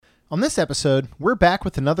On this episode, we're back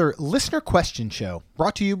with another listener question show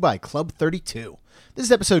brought to you by Club 32. This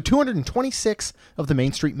is episode 226 of the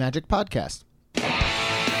Main Street Magic Podcast.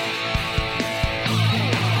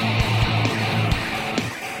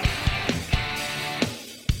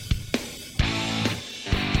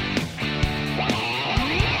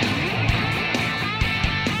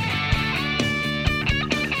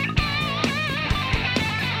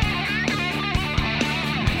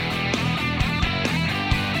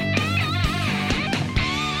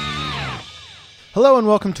 Hello and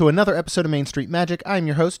welcome to another episode of Main Street Magic. I'm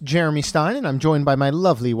your host, Jeremy Stein, and I'm joined by my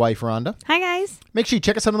lovely wife, Rhonda. Hi, guys. Make sure you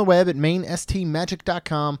check us out on the web at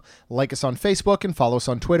mainstmagic.com, like us on Facebook, and follow us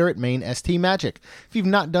on Twitter at mainstmagic. If you've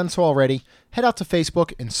not done so already, head out to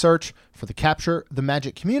Facebook and search for the Capture the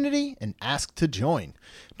Magic community and ask to join.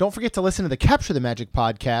 Don't forget to listen to the Capture the Magic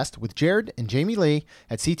podcast with Jared and Jamie Lee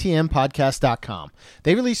at ctmpodcast.com.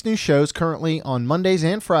 They release new shows currently on Mondays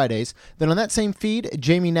and Fridays. Then on that same feed,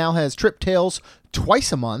 Jamie now has Trip Tales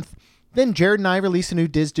twice a month. Then Jared and I release a new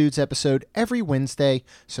Diz Dudes episode every Wednesday,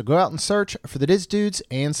 so go out and search for the Diz Dudes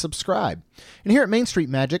and subscribe. And here at Main Street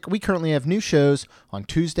Magic, we currently have new shows on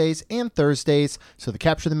Tuesdays and Thursdays, so the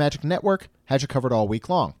Capture the Magic Network has you covered all week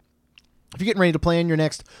long. If you're getting ready to plan your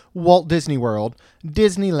next Walt Disney World,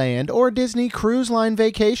 Disneyland, or Disney Cruise Line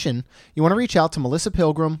vacation, you want to reach out to Melissa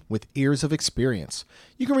Pilgrim with Ears of Experience.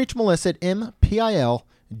 You can reach Melissa at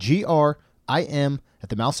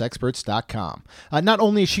MPILGRIM@themouseexperts.com. Not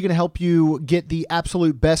only is she going to help you get the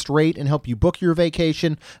absolute best rate and help you book your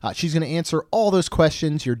vacation, she's going to answer all those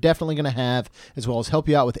questions you're definitely going to have, as well as help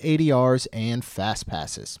you out with ADRs and fast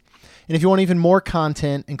passes. And if you want even more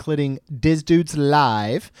content, including Diz Dudes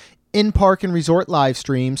Live, in-park and resort live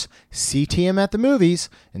streams, CTM at the movies,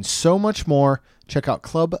 and so much more, check out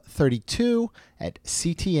Club 32 at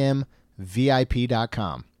ctmvip.com.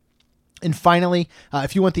 And finally,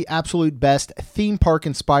 if you want the absolute best theme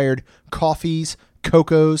park-inspired coffees,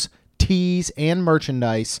 cocos, teas, and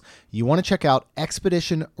merchandise, you want to check out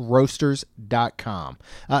expeditionroasters.com.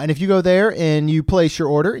 And if you go there and you place your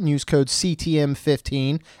order and use code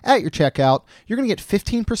CTM15 at your checkout, you're going to get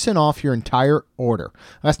 15% off your entire order.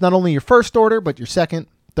 That's not only your first order, but your second,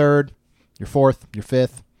 third, your fourth, your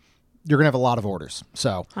fifth. You're going to have a lot of orders.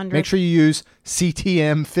 So 100. Make sure you use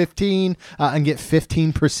CTM15 and get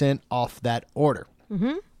 15% off that order. Mm-hmm.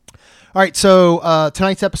 All right. So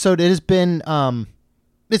tonight's episode, it has been...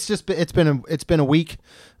 It's been a week,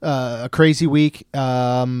 a crazy week.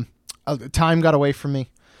 Time got away from me.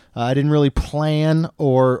 I didn't really plan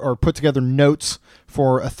or put together notes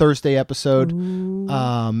for a Thursday episode.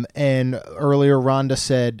 And earlier Rhonda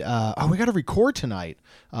said, "Oh, we got to record tonight."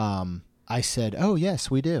 I said, "Oh, yes,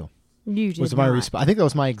 we do." You did was my response. I think that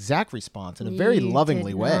was my exact response in a very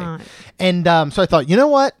lovingly way. Not. And so I thought, you know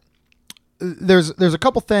what? There's a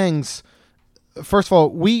couple things. First of all,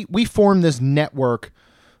 we formed this network.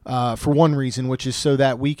 For one reason, which is so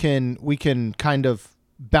that we can kind of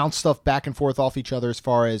bounce stuff back and forth off each other as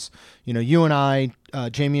far as, you and I,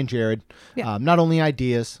 Jamie and Jared, not only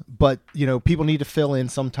ideas, but, people need to fill in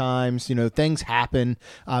sometimes, things happen.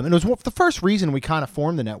 And it was the first reason we kind of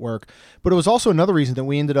formed the network, but it was also another reason that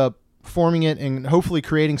we ended up forming it and hopefully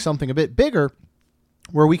creating something a bit bigger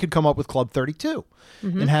where we could come up with Club 32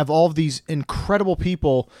 and have all of these incredible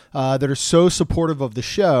people that are so supportive of the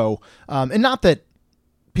show. And not that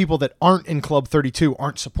people that aren't in Club 32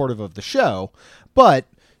 aren't supportive of the show, but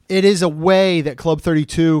it is a way that Club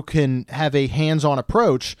 32 can have a hands-on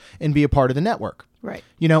approach and be a part of the network. Right.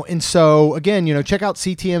 And so again, check out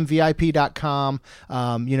ctmvip.com.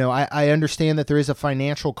 I understand that there is a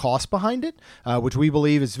financial cost behind it, which we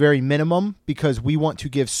believe is very minimum because we want to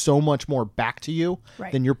give so much more back to you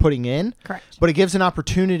than you're putting in. Correct. But it gives an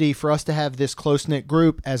opportunity for us to have this close-knit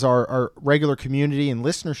group as our regular community and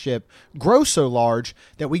listenership grow so large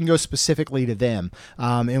that we can go specifically to them.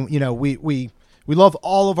 We love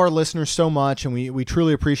all of our listeners so much, and we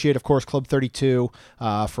truly appreciate, of course, Club 32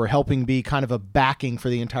 for helping be kind of a backing for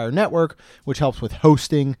the entire network, which helps with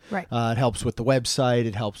hosting. Right. It helps with the website.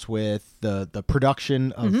 It helps with the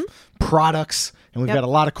production of products, and we've got a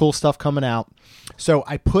lot of cool stuff coming out. So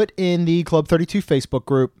I put in the Club 32 Facebook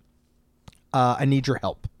group, I need your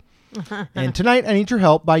help. And tonight I need your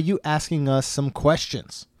help by you asking us some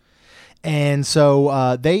questions. And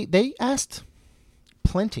so they asked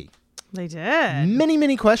plenty. They did. Many,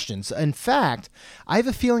 many questions. In fact, I have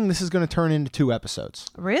a feeling this is going to turn into 2 episodes.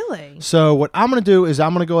 Really? So what I'm going to do is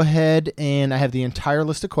I'm going to go ahead and I have the entire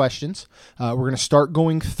list of questions. We're going to start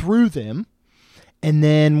going through them. And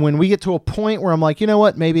then when we get to a point where I'm like, you know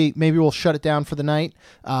what, maybe we'll shut it down for the night,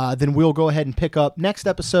 then we'll go ahead and pick up next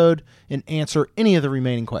episode and answer any of the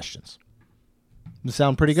remaining questions. Does that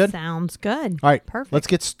sound pretty good? Sounds good. All right, Perfect. let's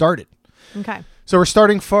get started. Okay. So we're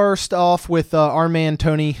starting first off with our man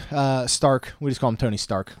Tony Stark. We just call him Tony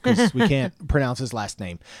Stark because we can't pronounce his last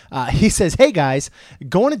name. He says, "Hey guys,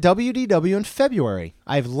 going to WDW in February.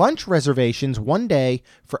 I have lunch reservations one day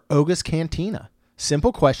for Oga's Cantina.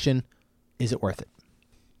 Simple question: is it worth it?"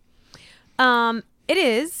 It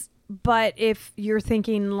is, but if you're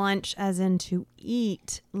thinking lunch as in to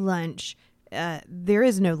eat lunch, there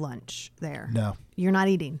is no lunch there. No, You're not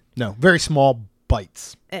eating. no, very small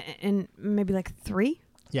bites. And maybe like 3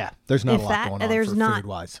 Yeah, there's not If a lot that- going on there's for not-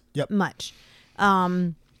 food-wise. Yep. much.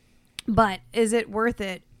 But is it worth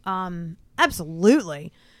it?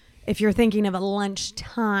 Absolutely. If you're thinking of a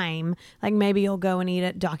lunchtime, like maybe you'll go and eat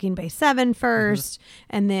at Docking Bay 7 first,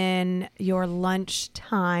 and then your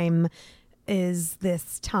lunchtime is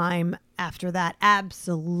this time after that.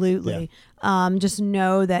 Absolutely. Just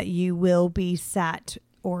know that you will be sat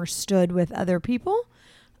or stood with other people.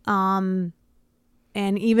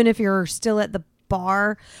 And even if you're still at the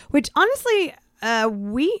bar, which honestly,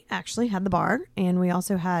 we actually had the bar, and we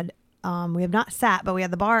also had, we have not sat, but we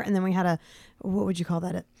had the bar, and then we had what would you call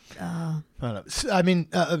that? I don't know. I mean,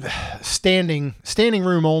 standing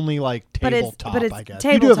room only, like tabletop. But it's I guess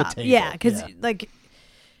tabletop. you do have a table. Yeah, because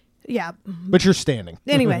yeah. But you're standing.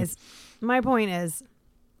 Anyways, my point is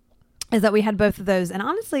that we had both of those, and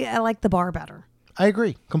honestly, I like the bar better. I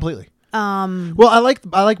agree completely. Well, I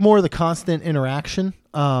like more of the constant interaction.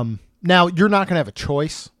 Now you're not gonna have a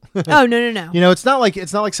choice. Oh no. You know, it's not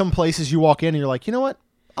like some places you walk in and you're like, you know what,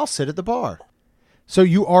 I'll sit at the bar. So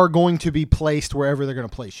you are going to be placed wherever they're going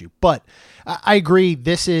to place you. But I agree.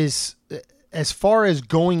 This is, as far as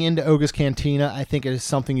going into Oga's Cantina, I think it is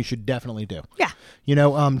something you should definitely do. Yeah. You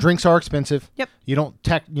know, drinks are expensive. Yep. You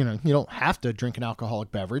don't have to drink an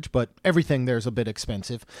alcoholic beverage, but everything there's a bit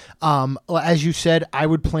expensive. As you said, I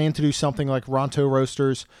would plan to do something like Ronto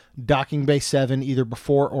Roasters, Docking Bay 7, either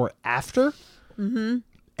before or after, and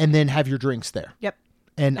then have your drinks there. Yep.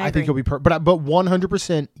 And I think agree. you'll be but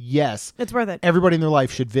 100% yes. It's worth it. Everybody in their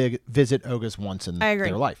life should visit Oga's once in I agree.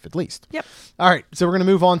 their life, at least. Yep. All right, so we're going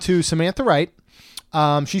to move on to Samantha Wright.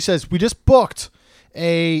 She says, we just booked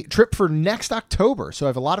a trip for next October, so I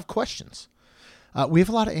have a lot of questions. We have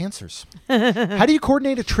a lot of answers. How do you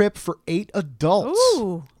coordinate a trip for 8 adults?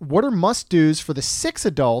 Ooh. What are must-dos for the 6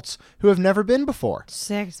 adults who have never been before?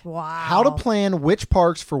 6. Wow. How to plan which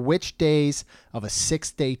parks for which days of a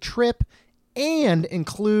 6-day trip, and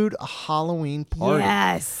include a Halloween party.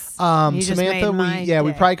 Yes. You just Samantha, made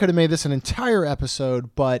we my probably could have made this an entire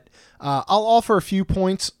episode, but I'll offer a few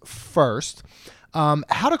points first. How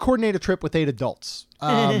to coordinate a trip with 8 adults.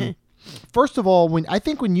 First of all, when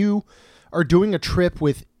you are doing a trip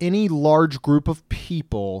with any large group of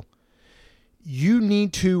people, you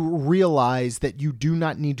need to realize that you do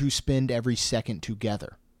not need to spend every second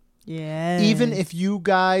together. Yeah. Even if you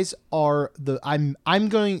guys are I'm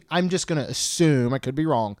just going to assume, I could be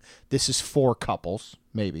wrong, this is 4 couples,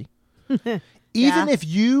 maybe. Even if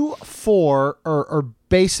you 4 are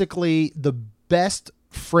basically the best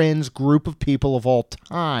friends group of people of all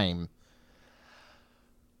time,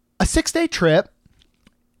 a 6-day trip,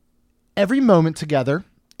 every moment together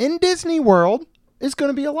in Disney World is going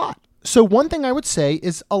to be a lot. So one thing I would say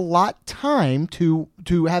is allot time to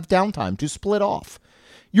have downtime, to split off.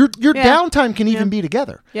 Your downtime can even be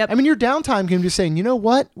together. Yep. I mean, your downtime can be saying, you know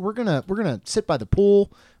what, we're gonna sit by the pool.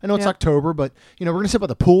 I know it's October, but we're gonna sit by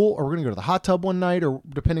the pool, or we're gonna go to the hot tub one night, or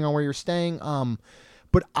depending on where you're staying.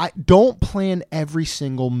 But I don't plan every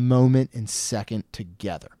single moment and second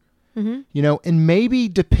together. Mm-hmm. And maybe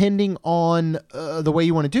depending on the way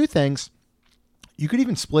you want to do things, you could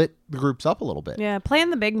even split the groups up a little bit. Yeah,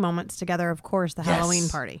 plan the big moments together, of course, the Halloween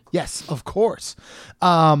party. Yes, of course.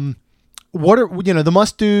 What are the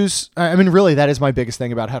must-dos? I mean, really, that is my biggest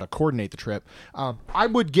thing about how to coordinate the trip. I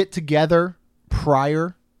would get together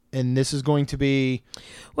prior, and this is going to be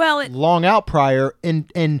long out prior,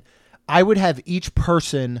 and I would have each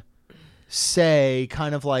person say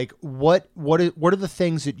kind of like what are the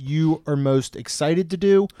things that you are most excited to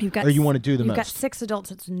do, or you want to do the most. You've got 6 adults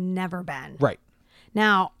that's never been. Right.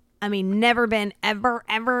 Now, I mean, never been ever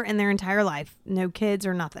in their entire life. No kids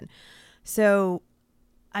or nothing. So,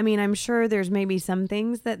 I mean, I'm sure there's maybe some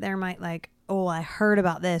things that there might like, oh, I heard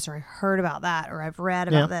about this, or I heard about that, or I've read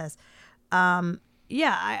about this. I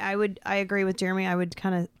agree with Jeremy. I would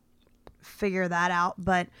kind of figure that out.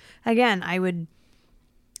 But again, I would,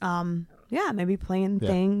 maybe plan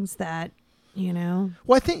things that, Well,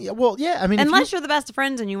 I think, I mean, unless you're the best of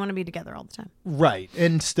friends and you want to be together all the time. Right.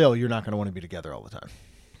 And still, you're not going to want to be together all the time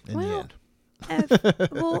in the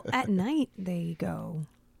end. At night they go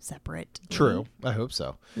separate. True. I hope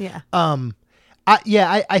so. Yeah.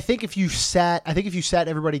 I think if you sat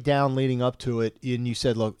everybody down leading up to it and you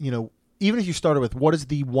said, look, even if you started with what is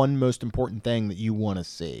the one most important thing that you want to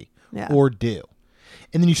see or do,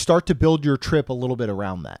 and then you start to build your trip a little bit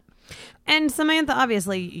around that. And Samantha,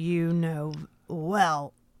 obviously,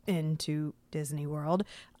 well into Disney World.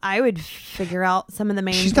 I would figure out some of the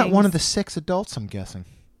main She's not one of the 6 adults, I'm guessing.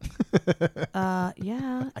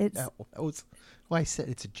 Yeah. It's that was why I said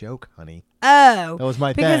it's a joke, honey. Oh. That was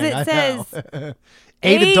my because thing. Because it says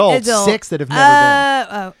 8 adults, 6 that have never been.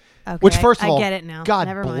 Oh. Okay. Which, first of all, I get it now. God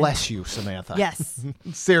Never mind. bless you, Samantha. Yes.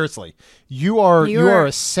 Seriously. You are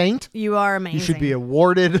a saint. You are amazing. You should be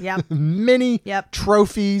awarded many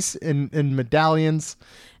trophies and medallions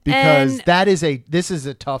because this is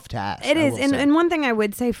a tough task. It is. And one thing I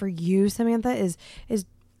would say for you, Samantha, is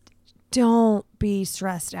don't be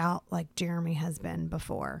stressed out like Jeremy has been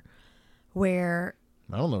before, where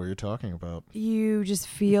I don't know what you're talking about. You just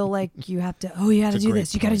feel like you have to, you got to do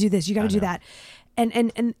this. You got to do this. You got to do that.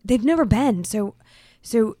 And they've never been. So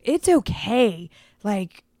it's okay.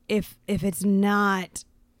 Like if it's not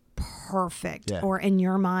perfect or in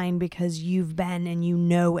your mind because you've been and you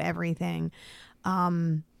know everything.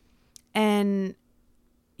 And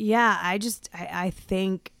yeah, I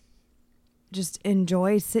think just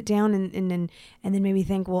enjoy, sit down and then maybe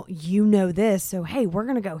think, well, this. So, hey, we're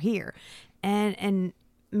going to go here. And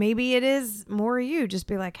maybe it is more you just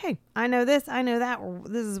be like, hey, I know this, I know that.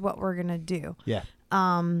 This is what we're going to do. Yeah.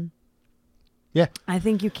 Yeah.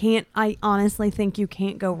 I honestly think you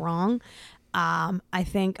can't go wrong. I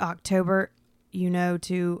think October,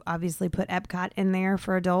 to obviously put Epcot in there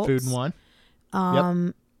for adults. Food and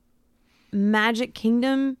Wine. Magic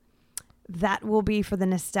Kingdom, that will be for the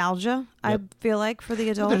nostalgia, I feel like, for the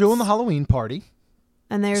adults. They're doing the Halloween party.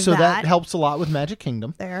 And there's so that helps a lot with Magic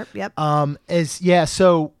Kingdom. There, yep. The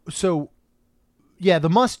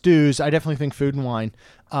must-dos, I definitely think Food and Wine.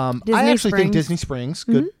 I actually think Disney Springs,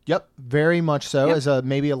 good. Mm-hmm. Yep, very much so, as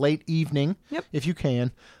maybe a late evening, if you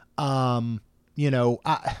can. And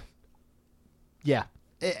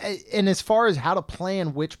as far as how to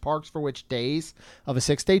plan which parks for which days of a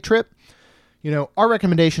 6-day trip, our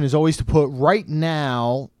recommendation is always to put right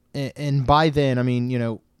now, and by then, I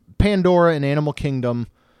mean, Pandora and Animal Kingdom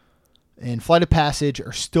and Flight of Passage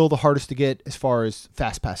are still the hardest to get as far as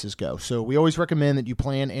fast passes go. So we always recommend that you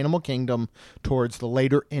plan Animal Kingdom towards the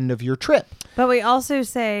later end of your trip. But we also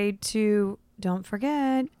say don't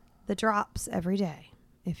forget the drops every day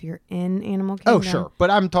if you're in Animal Kingdom. Oh, sure.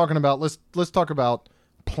 But I'm talking about, let's talk about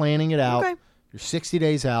planning it out. Okay. You're 60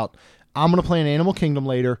 days out. I'm going to plan Animal Kingdom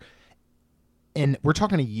later. And we're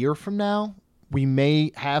talking a year from now, we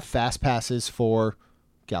may have fast passes for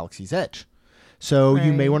Galaxy's Edge. So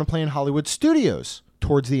you may want to plan Hollywood Studios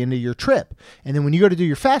towards the end of your trip. And then when you go to do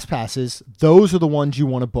your fast passes, those are the ones you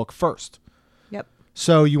want to book first. Yep.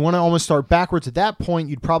 So you want to almost start backwards. At that point,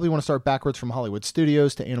 you'd probably want to start backwards from Hollywood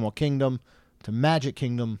Studios to Animal Kingdom to Magic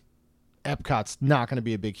Kingdom. Epcot's not going to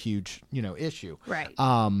be a big, huge, issue. Right.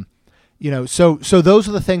 So those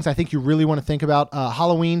are the things I think you really want to think about.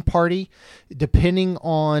 Halloween party, depending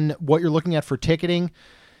on what you're looking at for ticketing.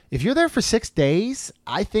 If you're there for 6 days,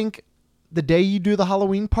 I think the day you do the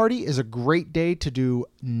Halloween party is a great day to do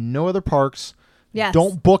no other parks. Yes.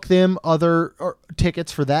 Don't book them other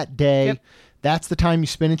tickets for that day. Yep. That's the time you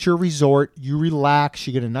spend at your resort. You relax.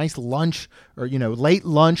 You get a nice lunch or, late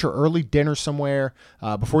lunch or early dinner somewhere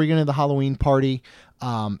before you get into the Halloween party.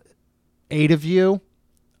 8 of you.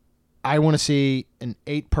 I want to see an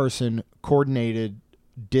 8-person coordinated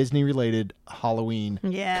Disney-related Halloween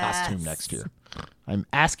costume next year. I'm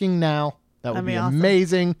asking now. That would be awesome.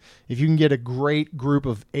 Amazing if you can get a great group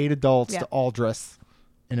of 8 adults to all dress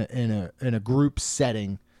in a group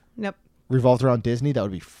setting. Yep. Revolved around Disney. That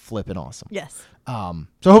would be flipping awesome. Yes. So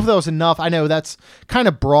hopefully that was enough. I know that's kind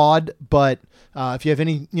of broad, but if you have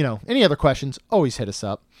any other questions, always hit us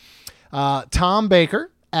up. Tom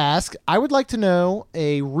Baker asks, I would like to know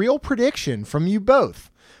a real prediction from you both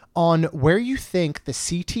on where you think the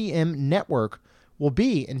CTM network will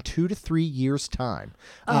be in 2 to 3 years' time.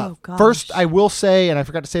 Oh, gosh. First, I will say, and I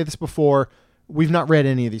forgot to say this before, we've not read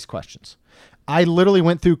any of these questions. I literally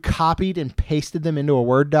went through, copied, and pasted them into a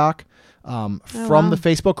Word doc from the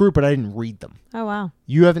Facebook group, but I didn't read them. Oh, wow.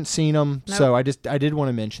 You haven't seen them, Nope. so I did want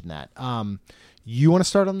to mention that. You want to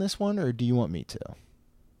start on this one, or do you want me to?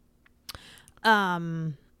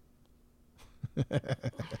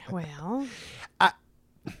 Well,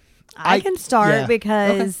 I can start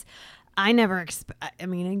because I never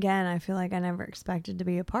again, I feel like I never expected to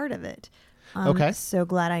be a part of it. I'm so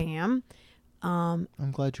glad I am. I'm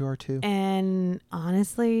glad you are too. And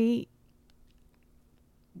honestly,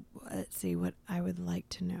 let's see what I would like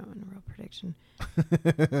to know in a real prediction.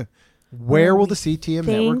 Where will the CTM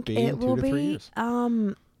network be in 2 to 3 years?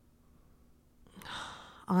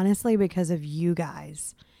 Honestly, because of you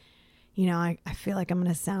guys. You know, I feel like I'm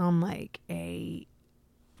going to sound like a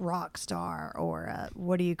rock star or a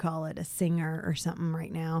singer or something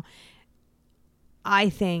right now. I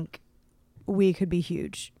think we could be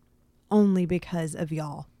huge only because of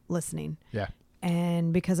y'all listening. Yeah.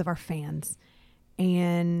 And because of our fans.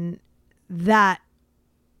 And that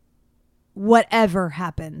whatever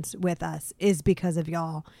happens with us is because of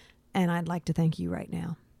y'all. And I'd like to thank you right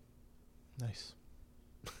now. Nice.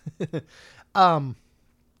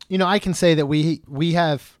 You know, I can say that we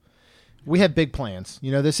have big plans.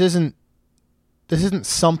 You know, this isn't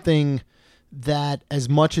something that as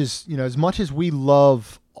much as we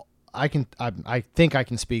love, I think I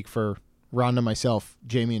can speak for Rhonda, myself,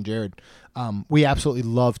 Jamie, and Jared. We absolutely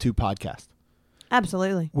love to podcast.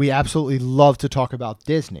 Absolutely. We absolutely love to talk about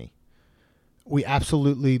Disney. We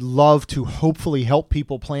absolutely love to hopefully help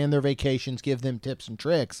people plan their vacations, give them tips and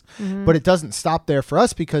tricks. Mm-hmm. But it doesn't stop there for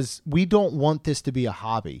us because we don't want this to be a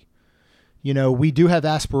hobby. You know, we do have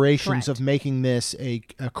aspirations of making this a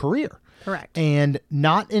career. Correct. And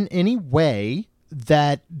not in any way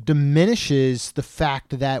that diminishes the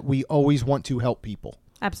fact that we always want to help people.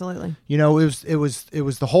 Absolutely. You know, it was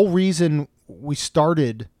the whole reason we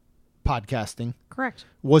started podcasting. Correct.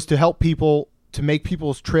 Was to help people, to make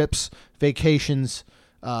people's trips, vacations,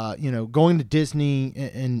 going to Disney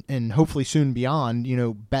and hopefully soon beyond,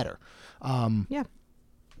 better. Yeah.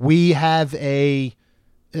 We have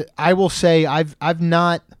I will say I've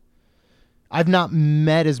not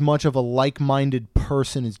met as much of a like-minded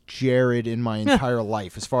person as Jared in my entire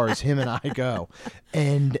life, as far as him and I go,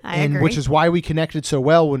 and which is why we connected so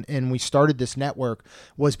well when we started this network,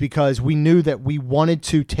 was because we knew that we wanted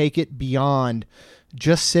to take it beyond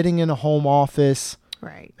just sitting in a home office,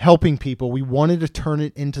 right, helping people. We wanted to turn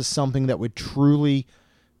it into something that would truly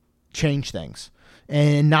change things.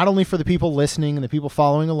 And not only for the people listening and the people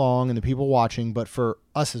following along and the people watching, but for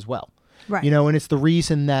us as well. Right. And it's the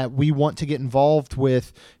reason that we want to get involved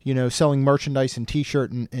with, selling merchandise and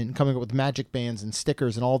T-shirt and coming up with magic bands and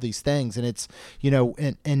stickers and all these things. And it's,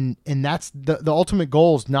 and that's the ultimate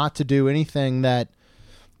goal is not to do anything that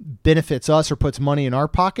benefits us or puts money in our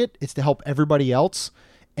pocket. It's to help everybody else.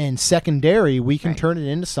 And secondary, we can turn it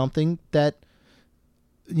into something that,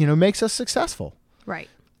 makes us successful. Right.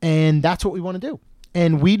 And that's what we want to do.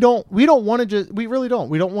 And we really don't. We don't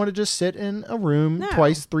want to just sit in a room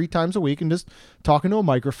 2-3 times a week and just talk into a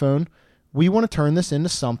microphone. We want to turn this into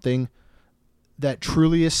something that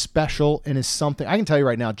truly is special and is something, I can tell you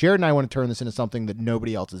right now, Jared and I want to turn this into something that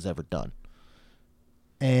nobody else has ever done.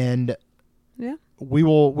 And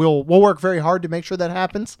we'll work very hard to make sure that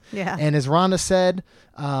happens. Yeah. And as Rhonda said,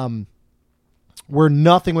 we're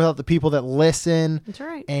nothing without the people that listen. That's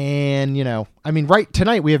right. And, right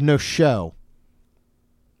tonight we have no show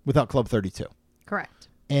without Club 32. Correct.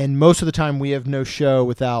 And most of the time we have no show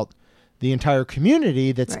without the entire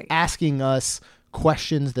community that's asking us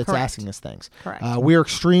questions, that's asking us things. Correct. We are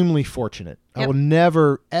extremely fortunate. Yep. I will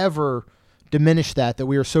never, ever diminish that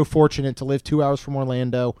we are so fortunate to live 2 hours from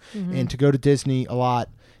Orlando and to go to Disney a lot.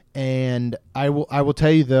 And I will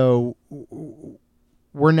tell you, though,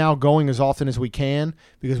 we're now going as often as we can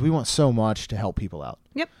because we want so much to help people out.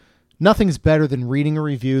 Yep. Nothing's better than reading a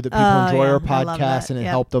review that people enjoy our podcast and it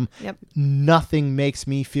helped them. Yep. Nothing makes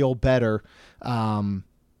me feel better than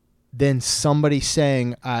somebody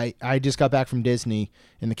saying, I just got back from Disney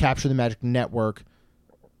and the Capture the Magic Network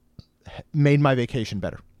made my vacation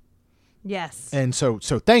better. Yes. And so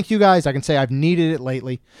thank you guys. I can say I've needed it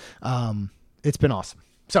lately. It's been awesome.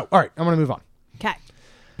 So, all right, I'm going to move on. Okay.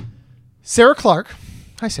 Sarah Clark,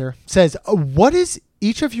 hi Sarah, says, what is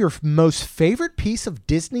each of your most favorite piece of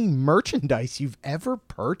Disney merchandise you've ever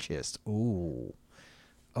purchased? Ooh.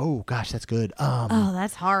 Oh, gosh, that's good.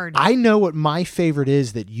 That's hard. I know what my favorite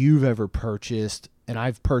is that you've ever purchased, and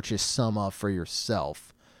I've purchased some of for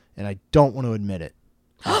yourself, and I don't want to admit it.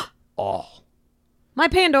 My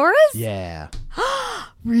Pandoras? Yeah.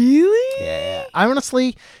 Really? Yeah.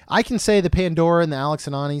 Honestly, I can say the Pandora and the Alex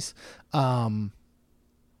and Ani's.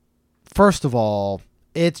 First of all,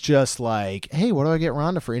 it's just like, hey, what do I get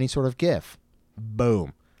Rhonda for any sort of gift?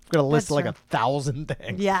 Boom. I've got a list of like 1,000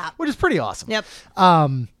 things. Yeah. Which is pretty awesome. Yep.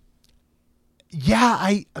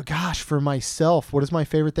 For myself, what is my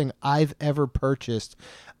favorite thing I've ever purchased?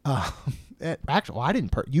 Actually, I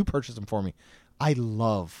didn't. You purchased them for me. I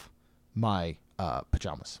love my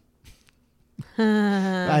pajamas.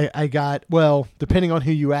 I got, well, depending on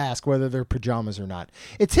who you ask, whether they're pajamas or not.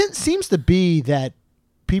 It seems to be that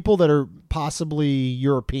people that are possibly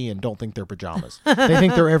European don't think they're pajamas. They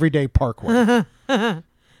think they're everyday park wear.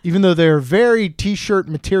 Even though they're very t-shirt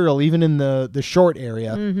material, even in the short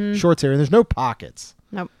area, shorts area, and there's no pockets.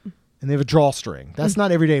 Nope. And they have a drawstring. That's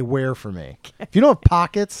not everyday wear for me. If you don't have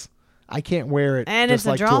pockets, I can't wear it And just it's a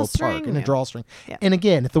like to a drawstring? park. And a Yeah. drawstring. Yeah. And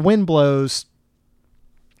again, if the wind blows,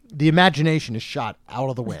 the imagination is shot out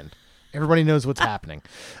of the wind. Everybody knows what's happening.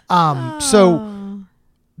 So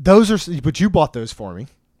those are, but you bought those for me.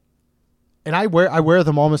 And I wear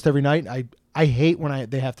them almost every night. I hate when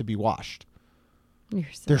they have to be washed.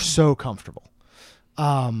 They're so comfortable.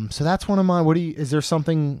 So that's one of my. Is there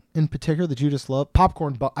something in particular that you just love?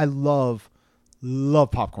 Popcorn. I love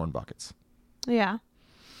popcorn buckets. Yeah.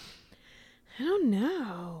 I don't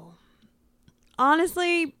know.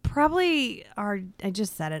 Honestly, probably I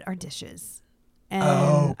just said it, our dishes. And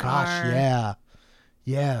oh gosh,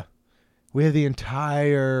 yeah. We have the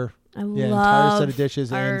entire entire set of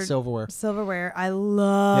dishes and silverware. Silverware. I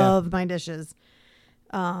love my dishes.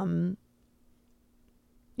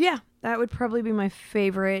 Yeah, that would probably be my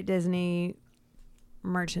favorite Disney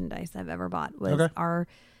merchandise I've ever bought. Was our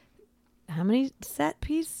how many set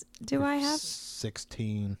piece do I have?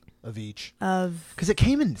 16 of each. Because it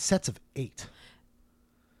came in sets of 8.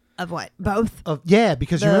 Of what? Both?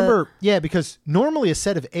 Because remember, because normally a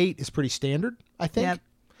set of 8 is pretty standard, I think. Yep.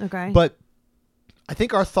 Okay. But I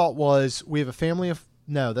think our thought was we have a family of,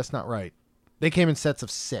 no, that's not right. They came in sets of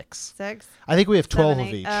 6. 6? I think we have 12 7,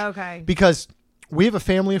 of 8. each. Oh, okay. Because we have a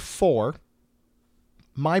family of 4.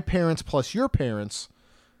 My parents plus your parents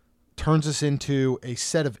turns us into a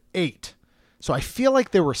set of 8. So I feel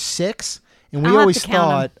like there were 6. And we always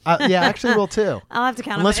thought, actually will too. I'll have to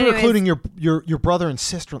count Unless them. we're including your brother and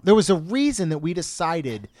sister. There was a reason that we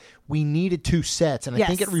decided we needed 2 sets. And I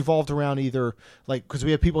think it revolved around either, like, because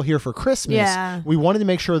we have people here for Christmas. Yeah. We wanted to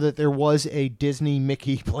make sure that there was a Disney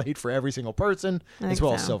Mickey plate for every single person, as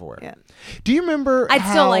well as silverware. Yeah. Do you remember I'd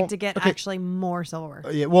still like to get actually more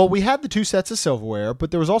silverware. Yeah, well, we had the 2 sets of silverware,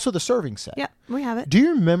 but there was also the serving set. Yeah, we have it. Do you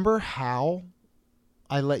remember how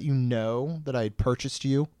I let you know that I had purchased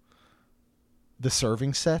you the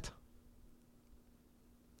serving set?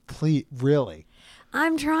 Please, really?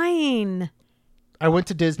 I'm trying. I went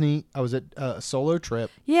to Disney. I was at a solo trip.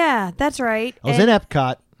 Yeah, that's right. I was in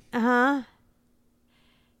Epcot. Uh-huh.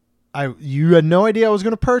 You had no idea I was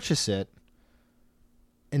going to purchase it,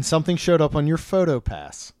 and something showed up on your photo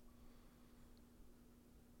pass.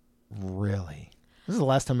 Really? This is the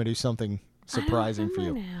last time I do something surprising for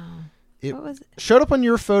you. Now. It what was it? Showed up on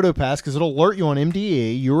your photo pass because it'll alert you on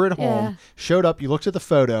MDE. You were at home, showed up, you looked at the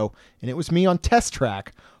photo, and it was me on Test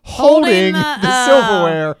Track holding the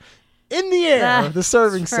silverware in the air, the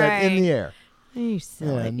serving set in the air. You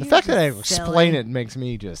silly. Yeah, and the fact that I explain it makes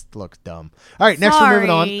me just look dumb. All right, next we're moving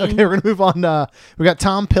on. Okay, we're going to move on. We got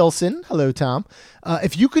Tom Pilson. Hello, Tom.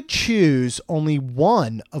 If you could choose only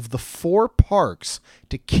one of the 4 parks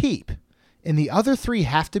to keep and the other 3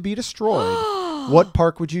 have to be destroyed, what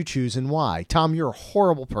park would you choose and why? Tom, you're a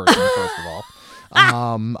horrible person, first of all.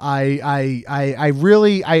 I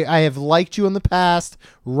really have liked you in the past.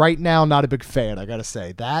 Right now, not a big fan. I gotta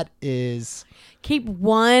say that is keep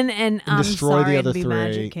one and destroy the other 3.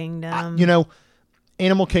 Magic Kingdom.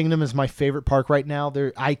 Animal Kingdom is my favorite park right now.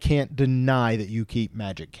 I can't deny that you keep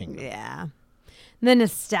Magic Kingdom. Yeah. The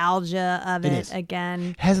nostalgia of it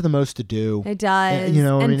again. It has the most to do. It does.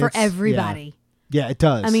 And for everybody. Yeah, it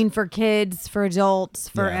does. I mean, for kids, for adults,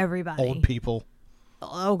 for everybody. Old people.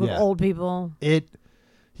 Old people.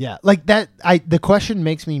 Like that. The question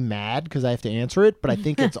makes me mad because I have to answer it, but I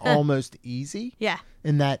think it's almost easy. Yeah.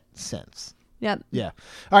 In that sense. Yep. Yeah.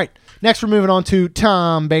 All right. Next, we're moving on to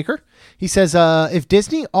Tom Baker. He says, if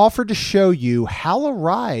Disney offered to show you how a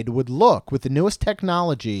ride would look with the newest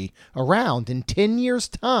technology around in 10 years'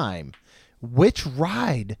 time, which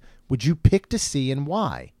ride would you pick to see and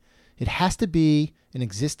why? It has to be an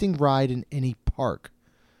existing ride in any park.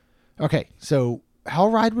 Okay, so how a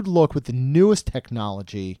ride would look with the newest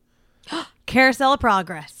technology. Carousel of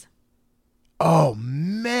Progress. Oh,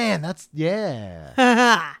 man, that's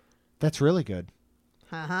really good.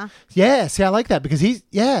 Uh-huh. Yeah, see, I like that because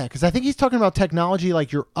because I think he's talking about technology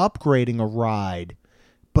like you're upgrading a ride,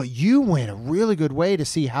 but you went a really good way to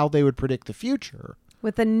see how they would predict the future.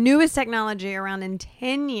 With the newest technology around in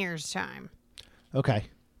 10 years' time. Okay.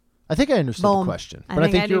 I think I understood the question, but I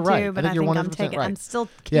think you're right. Too, but I think you're 100% right. I'm still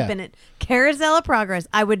keeping it. Carousel of Progress.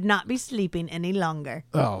 I would not be sleeping any longer.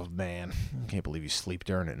 Oh, man. I can't believe you sleep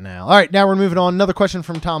during it now. All right, now we're moving on. Another question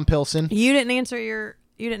from Tom Pilson. You didn't answer.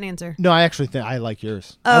 No, I actually think I like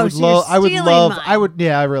yours. Oh, I would love. mine.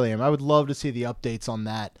 I really am. I would love to see the updates on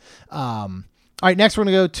that. All right, next we're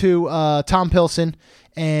going to go to Tom Pilson,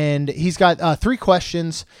 and he's got 3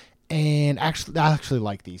 questions, and I actually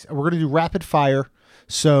like these. We're going to do rapid fire.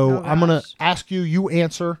 So I'm going to ask you, you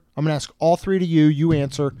answer. I'm going to ask all 3 to you, you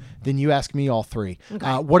answer, then you ask me all 3.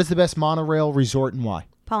 Okay. What is the best monorail resort and why?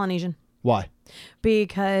 Polynesian. Why?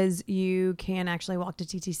 Because you can actually walk to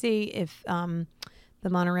TTC if the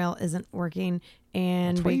monorail isn't working.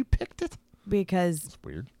 And That's why you picked it? Because That's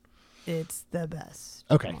weird. it's the best.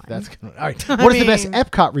 Okay, one. that's good. All right. What is the best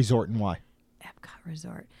Epcot resort and why? Epcot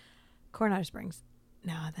Resort. Coronado Springs.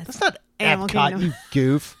 No, That's not Animal Epcot, Kingdom. you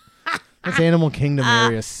goof. That's Animal Kingdom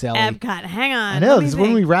area, silly. Epcot. Hang on. I know, let me this is when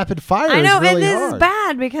think. we rapid fire. I know, it's really and this hard. is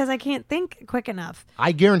bad because I can't think quick enough.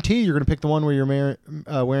 I guarantee you're going to pick the one where you're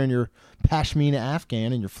wearing your pashmina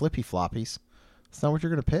Afghan and your flippy floppies. That's not what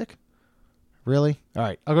you're going to pick? Really? All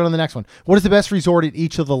right, I'll go to the next one. What is the best resort at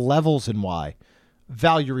each of the levels and why?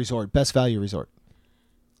 Value resort. Best value resort.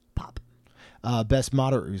 Pop. Best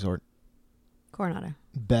moderate resort. Coronado.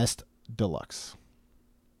 Best deluxe.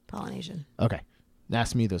 Polynesian. Okay.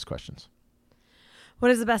 Ask me those questions.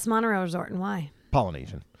 What is the best monorail resort and why?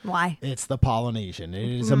 Polynesian. Why? It's the Polynesian. It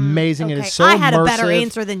is amazing. It Okay, is so I had immersive. a better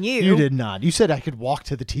answer than you. You did not. You said I could walk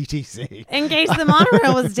to the TTC. In case the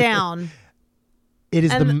monorail was down. It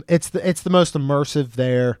is And- it's the most immersive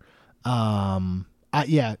there.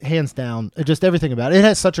 Yeah, hands down. Just everything about it. It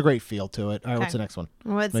has such a great feel to it. All right, what's Okay. the next one?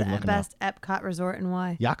 What's Maybe the looking best Epcot resort and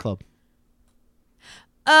why? Yacht Club.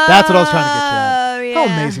 That's what I was trying to get you at. Oh, How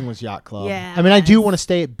yeah. amazing was Yacht Club? Yeah, I mean, I do nice. want to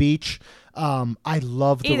stay at beach. I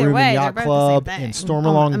love the Either room way, in they're Yacht both the Club same in thing.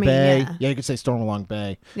 Stormalong I mean, Bay. yeah. You could say Stormalong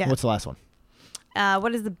Bay. Yeah. What's the last one?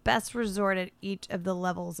 What is the best resort at each of the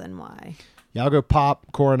levels and why? Yeah, I'll go Pop,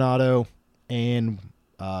 Coronado, and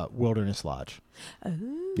Wilderness Lodge. Oh,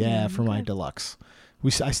 Yeah, for my deluxe.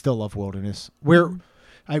 I still love Wilderness.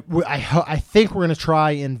 I think we're gonna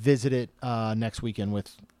try and visit it next weekend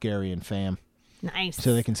with Gary and fam, nice.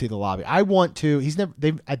 so they can see the lobby. I want to.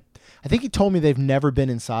 I think he told me they've never been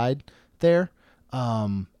inside there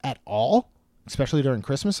at all, especially during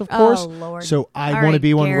Christmas, of course. Oh, Lord. So I All want to right,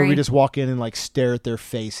 be one where we Gary. just walk in and like stare at their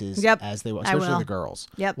faces Yep, as they walk, I especially will. the girls.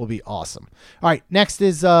 Yep. Will be awesome. All right, next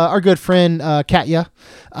is our good friend Katya.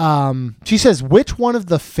 She says, which one of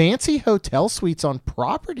the fancy hotel suites on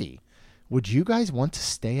property would you guys want to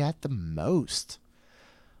stay at the most?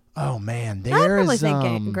 Oh man, I'd there probably is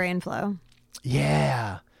think Grand Flow.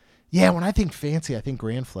 yeah. When I think fancy, I think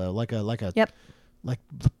Grand Flow, like a Yep. like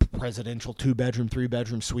the presidential 2-bedroom,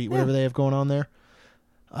 3-bedroom suite, whatever they have going on there.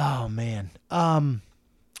 Oh man, I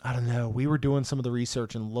don't know. We were doing some of the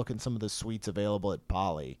research and looking some of the suites available at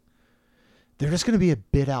Poly. They're just going to be a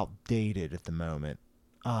bit outdated at the moment.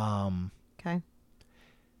 Okay.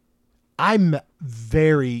 I'm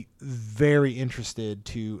very, very interested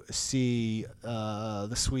to see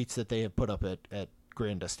the suites that they have put up at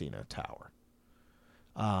Grand Destino Tower.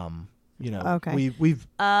 Okay. we've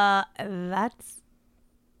That's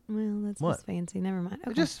What? just fancy. Never mind.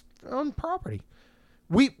 Okay. just on property.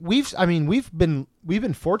 We've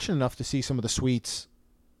been fortunate enough to see some of the suites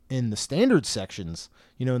in the standard sections,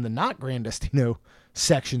 in the not Grand Destino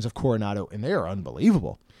sections of Coronado, and they are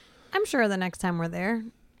unbelievable. I'm sure the next time we're there,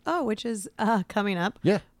 which is coming up,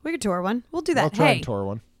 Yeah, we could tour one. We'll do that. I'll try Hey, and tour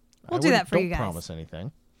one. we'll do that for don't you guys. promise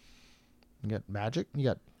anything. You got magic? You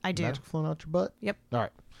got I do. magic flowing out your butt? Yep. All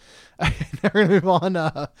right. Now we're going to move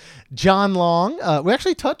on. John Long. We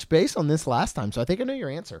actually touched base on this last time, so I think I know your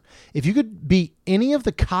answer. If you could be any of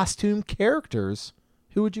the costume characters,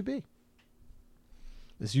 who would you be?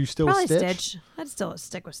 Is you still Probably Stitch? Stitch. I'd still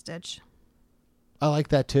stick with Stitch. I like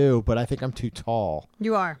that too, but I think I'm too tall.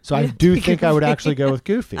 You are. So You I have to do be think I would Goofy. actually go with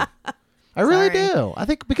Goofy. I really Sorry. do. I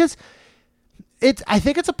think because I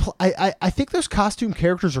think those costume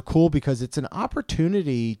characters are cool because it's an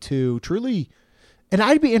opportunity to truly, and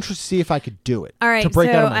I'd be interested to see if I could do it. All right, to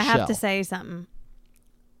break so out of my I have shell. to say something.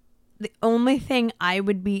 The only thing I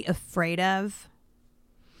would be afraid of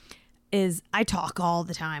is I talk all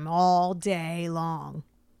the time, all day long.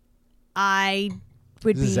 I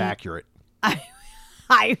would This be is accurate.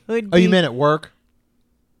 I would be. Oh, you meant at work?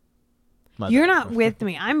 My You're bad. not with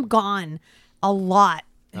me. I'm gone a lot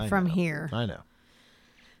I from know. here. I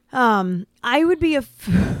know. I would be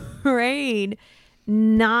afraid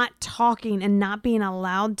not talking and not being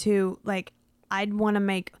allowed to, like, I'd want to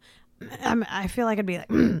make, I feel like I'd be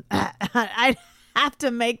like, I'd have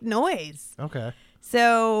to make noise. Okay.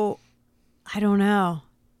 So, I don't know.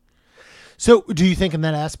 So, do you think in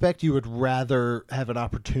that aspect you would rather have an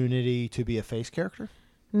opportunity to be a face character?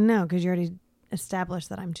 No, because you already established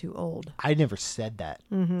that I'm too old. I never said that.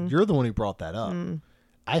 Mm-hmm. You're the one who brought that up.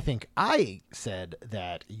 I think I said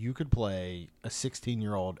that you could play a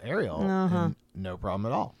 16-year-old Ariel and no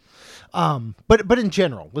problem at all. But in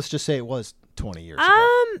general, let's just say it was 20 years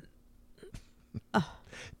ago.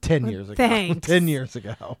 10 years ago. Thanks. 10 years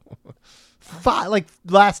ago. Like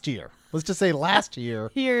last year. Let's just say last year.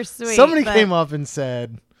 You're sweet. Somebody came up and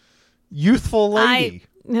said, "Youthful lady."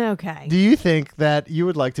 Okay. Do you think that you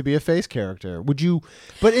would like to be a face character? Would you?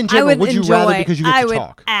 But in general, would you rather because you get to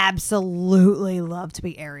talk? I would absolutely love to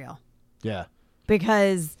be Ariel. Yeah.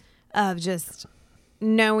 Because of just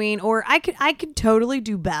knowing, or I could totally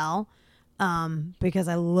do Belle, because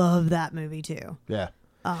I love that movie too. Yeah.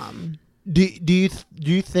 Do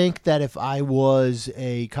you think that if I was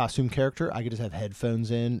a costume character, I could just have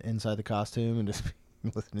headphones inside the costume and just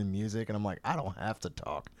listen to music, and I'm like, I don't have to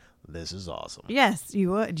talk. This is awesome. Yes,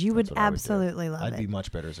 you would. You would absolutely love it. I'd be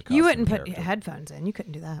much better as a costume You wouldn't character. put headphones in. You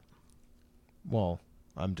couldn't do that. Well,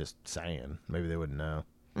 I'm just saying. Maybe they wouldn't know.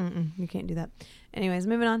 You can't do that. Anyways,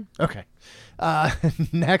 moving on. Okay.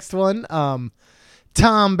 Next one.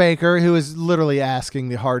 Tom Baker, who is literally asking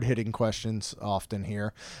the hard-hitting questions often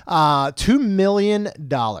here. $2 million,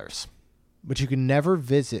 but you can never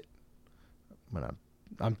visit.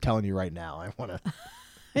 I'm telling you right now, I want to.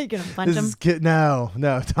 Are you going to punch him?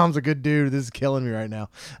 No. Tom's a good dude. This is killing me right now.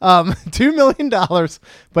 $2 million,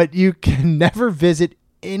 but you can never visit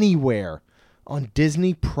anywhere on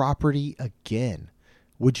Disney property again.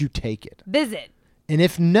 Would you take it? Visit. And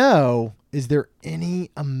if no, is there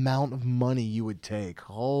any amount of money you would take?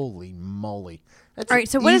 Holy moly. That's all right,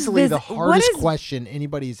 so what is easily the visit? hardest question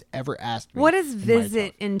anybody's ever asked me. What does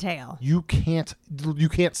visit entail? You can't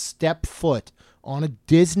step foot on a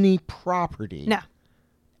Disney property. No.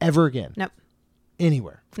 Ever again. Nope.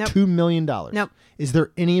 Anywhere. Nope. $2 million. Nope. Is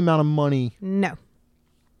there any amount of money? No.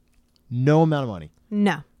 No amount of money.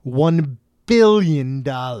 No. $1 billion.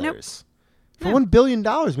 Nope. For $1 billion,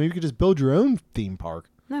 maybe you could just build your own theme park.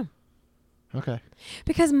 No. Okay.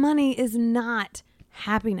 Because money is not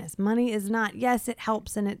happiness. Money is not, yes, it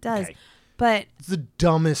helps and it does. Okay. But it's the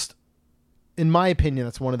dumbest, in my opinion,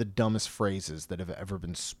 that's one of the dumbest phrases that have ever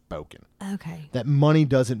been spoken. Okay. That money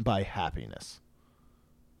doesn't buy happiness.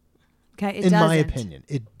 Okay, it in doesn't. my opinion,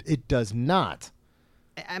 it does not.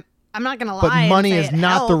 I'm not going to lie. But money and is say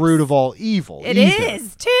not helps. the root of all evil. It either.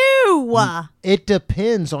 is too. It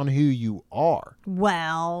depends on who you are.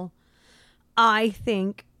 Well, I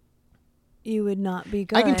think you would not be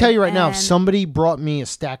good. I can tell you right now, if somebody brought me a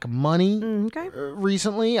stack of money Okay.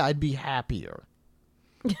 recently, I'd be happier.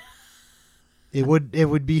 It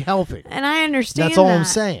would be helping. And I understand That's all that. I'm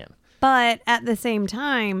saying. But at the same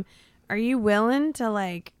time, are you willing to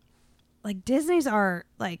like Disney's are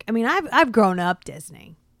like, I mean, I've grown up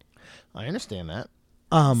Disney. I understand that.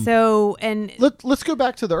 So, and let's go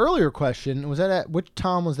back to the earlier question. Was that which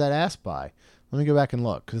Tom was that asked by? Let me go back and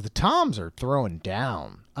look, because the Toms are throwing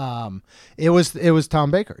down. It was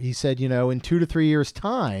Tom Baker. He said, in 2 to 3 years'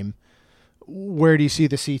 time, where do you see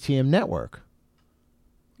the CTM network?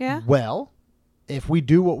 yeah, Well, if we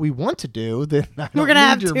do what we want to do, then we're gonna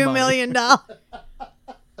have $2 million.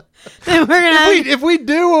 Then we're gonna if we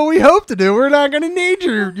do what we hope to do, we're not going to need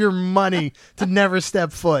your money to never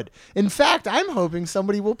step foot. In fact, I'm hoping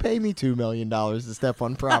somebody will pay me $2 million to step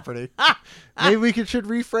on property. Maybe we should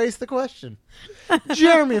rephrase the question.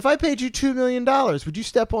 Jeremy, if I paid you $2 million, would you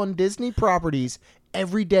step on Disney properties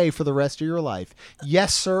every day for the rest of your life?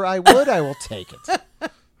 Yes, sir, I would. I will take it.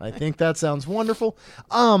 I think that sounds wonderful.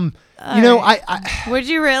 right. I Would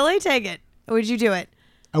you really take it? Would you do it?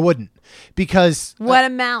 I wouldn't, because What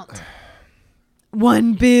amount?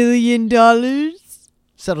 $1 billion.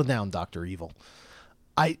 settle down, Dr. Evil.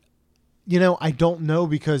 I don't know,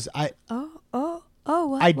 because What?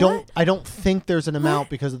 I don't think there's an amount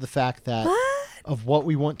because of the fact that What? of what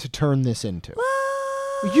we want to turn this into.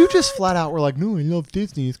 What? You just flat out were like, no, I love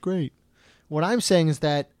Disney. It's great. What I'm saying is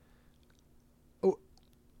that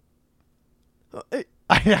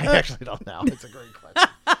I actually don't know. It's a great question.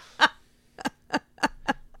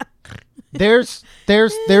 There's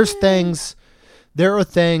things. There are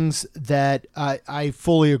things that I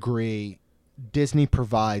fully agree Disney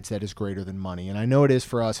provides that is greater than money, and I know it is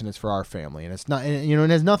for us, and it's for our family, and it's not. And, it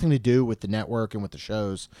has nothing to do with the network and with the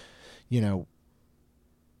shows.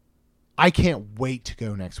 I can't wait to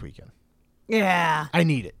go next weekend. Yeah. I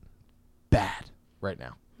need it bad right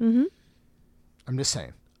now. Mm-hmm. I'm just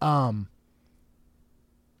saying.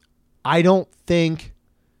 I don't think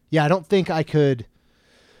I could.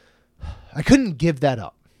 I couldn't give that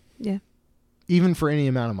up, Yeah. even for any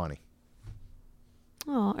amount of money.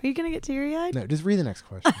 Oh, are you gonna get teary-eyed? No, just read the next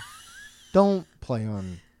question. Don't play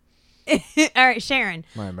on All right, Sharon.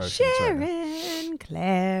 my emotions. right now. Sharon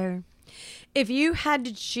Claire. If you had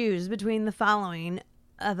to choose between the following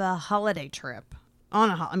of a holiday trip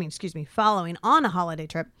following on a holiday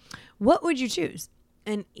trip, what would you choose?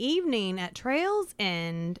 An evening at Trails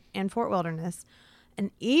End and Fort Wilderness,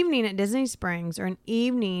 an evening at Disney Springs, or an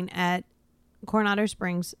evening at Coronado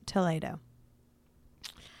Springs, Toledo?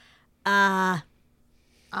 I'm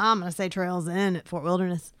going to say Trails End at Fort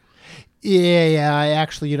Wilderness. Yeah. I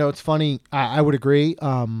actually, it's funny. I would agree.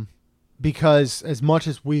 Because as much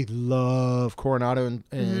as we love Coronado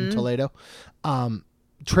and Toledo,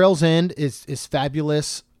 Trails End is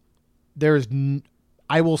fabulous.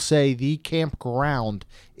 I will say the campground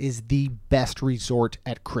is the best resort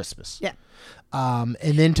at Christmas. Yeah. And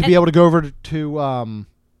then to be able to go over to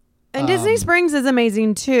and Disney Springs is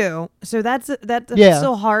amazing too. So that's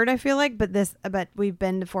still hard, I feel like, but we've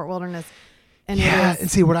been to Fort Wilderness. And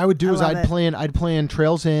and see what I would do is I'd plan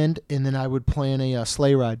Trails End, and then I would plan a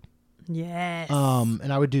sleigh ride. Yes.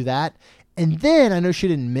 And I would do that. And then I know she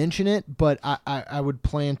didn't mention it, but I would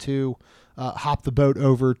plan to hop the boat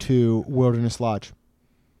over to Wilderness Lodge.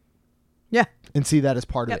 Yeah. And see that as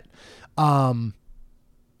part of it.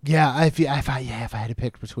 If I had to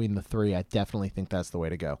pick between the three, I definitely think that's the way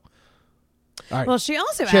to go. All right. Well, she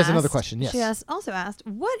has another question. Yes. She also asked,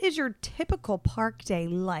 what is your typical park day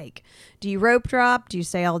like? Do you rope drop? Do you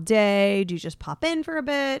stay all day? Do you just pop in for a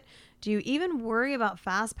bit? Do you even worry about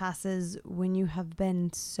fast passes when you have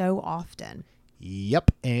been so often?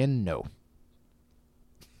 Yep and no.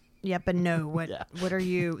 Yep and no. What are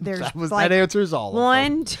you? There's that answers all of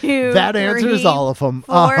them. 1, 2, that 3, answers all of them.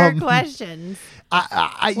 4 questions.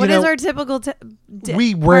 What is our typical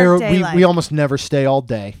we almost never stay all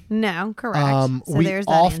day. No, correct. So we there's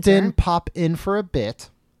that often answer. Pop in for a bit.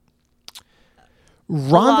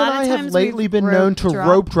 Rhonda and I have lately been known to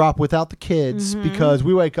rope drop without the kids because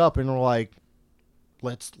we wake up and we're like,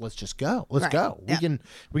 let's just go. Let's go. Yep.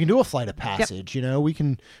 We can do a flight of passage. Yep. We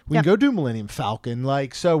can go do Millennium Falcon.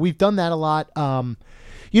 So we've done that a lot.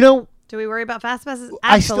 Do we worry about fast passes?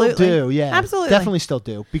 Absolutely. I still do. Yeah, absolutely. Definitely still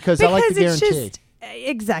do because I like the guarantee.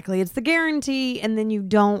 Exactly. It's the guarantee, and then you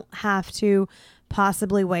don't have to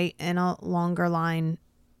possibly wait in a longer line.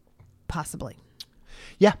 Possibly.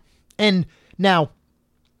 Yeah, and now.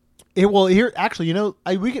 We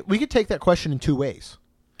could take that question in two ways.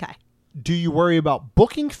 Okay. Do you worry about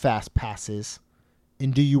booking fast passes,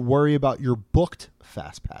 and do you worry about your booked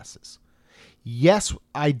fast passes? Yes,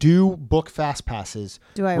 I do book fast passes.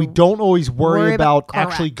 We don't always worry about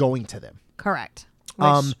actually going to them. Correct.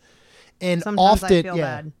 And sometimes often, I feel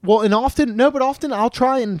bad. Well, and often I'll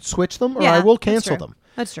try and switch them, or I will cancel them.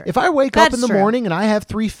 That's true. If I wake up in the morning and I have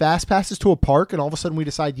 3 fast passes to a park, and all of a sudden we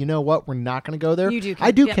decide, you know what, we're not going to go there,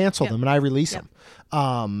 I do cancel them and I release them.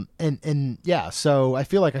 So I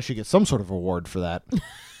feel like I should get some sort of reward for that.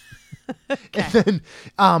 And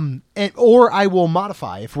then, or I will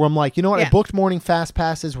modify if I'm like, you know what, I booked morning fast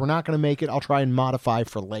passes, we're not going to make it. I'll try and modify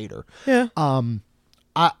for later. Yeah.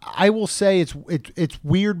 I will say it's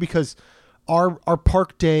weird because our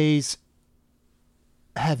park days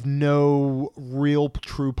have no real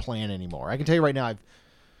true plan anymore. I can tell you right now,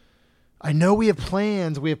 I know we have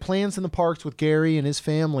plans. We have plans in the parks with Gary and his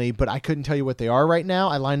family, but I couldn't tell you what they are right now.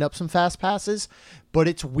 I lined up some fast passes, but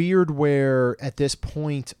it's weird where at this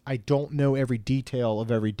point I don't know every detail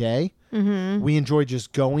of every day. Mm-hmm. We enjoy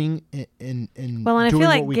just going and I feel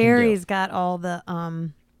like Gary's got all the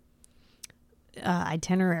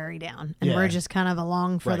itinerary down, and we're just kind of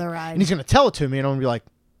along for the ride. And he's going to tell it to me, and I'm going to be like,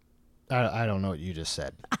 I don't know what you just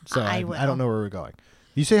said, so I don't know where we're going.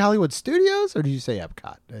 You say Hollywood Studios, or do you say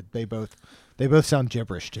Epcot? They both sound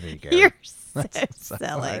gibberish to me, Gary. You're so silly.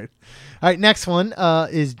 All right, next one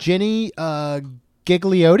is Jenny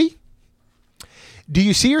Gigliotti. Do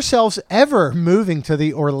you see yourselves ever moving to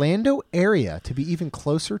the Orlando area to be even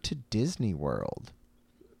closer to Disney World?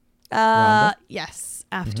 Yes,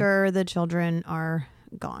 after the children are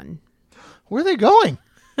gone. Where are they going?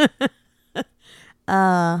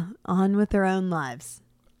 On with their own lives.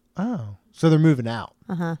 Oh, so they're moving out.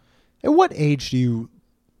 Uh-huh. At what age do you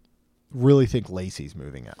really think Lacey's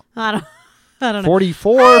moving out? I don't know.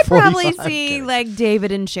 44, I 45? probably see like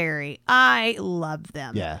David and Sherry. I love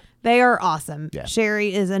them. Yeah. They are awesome. Yeah.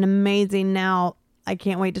 Sherry is an amazing now. I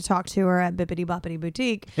can't wait to talk to her at Bippity Boppity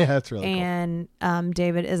Boutique. Yeah, that's really cool. And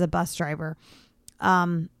David is a bus driver.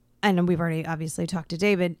 And we've already obviously talked to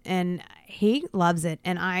David, and he loves it.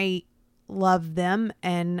 And I love them,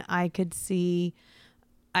 and I could see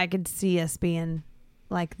us being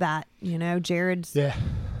like that, Jared's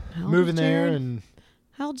moving there. And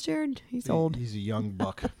how old's Jared? He's old. He's a young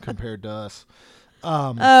buck compared to us.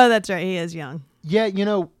 Oh, that's right, he is young. Yeah,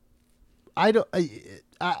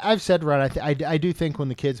 I've said, right, I do think when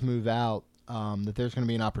the kids move out, that there's going to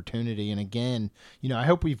be an opportunity. And again, I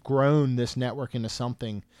hope we've grown this network into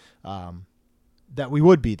something that we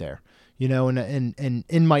would be there. And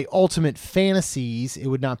in my ultimate fantasies, it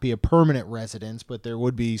would not be a permanent residence, but there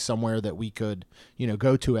would be somewhere that we could,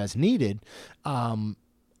 go to as needed.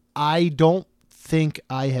 I don't think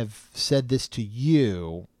I have said this to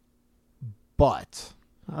you, but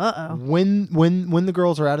when the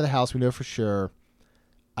girls are out of the house, we know for sure,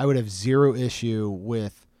 I would have zero issue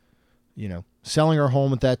with, selling our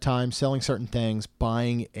home at that time, selling certain things,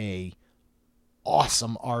 buying a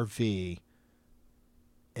awesome RV,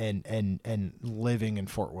 and living in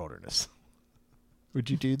Fort Wilderness. Would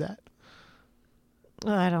you do that?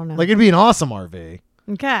 I don't know. Like, it'd be an awesome RV.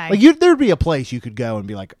 Okay. Like, there'd be a place you could go and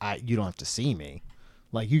be like, you don't have to see me.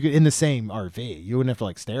 Like, you could, in the same RV, you wouldn't have to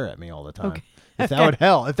like stare at me all the time. Okay. If that would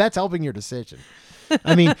help, if that's helping your decision.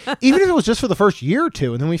 I mean, even if it was just for the first year or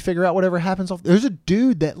two, and then we figure out whatever happens. There's a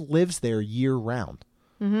dude that lives there year round.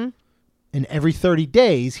 Mm-hmm. And every 30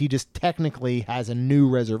 days, he just technically has a new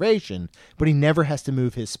reservation, but he never has to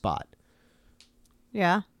move his spot.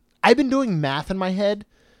 Yeah. I've been doing math in my head.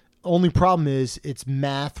 Only problem is it's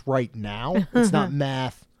math right now. It's not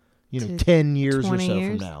math, 10 years or so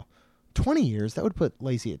from now. 20 years? That would put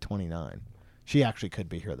Lacey at 29. She actually could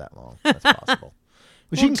be here that long. That's possible.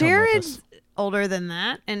 But she can come with Jared's us. Older than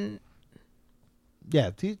that, and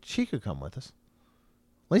yeah, she could come with us.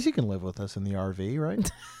 Lacey can live with us in the RV,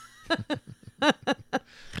 right?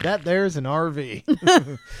 That there's an RV.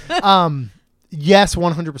 Yes,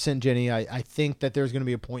 100%, Jenny. I think that there's going to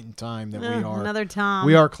be a point in time that we are another Tom.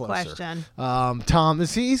 We are closer. Question. Tom,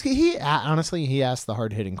 he honestly he asked the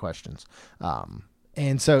hard hitting questions.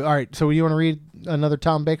 And so, all right. So, you want to read another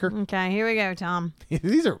Tom Baker? Okay, here we go, Tom.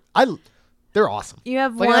 These are they're awesome. You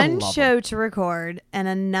have one show to record, and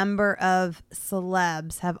a number of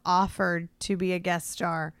celebs have offered to be a guest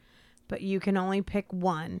star, but you can only pick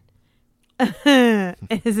one.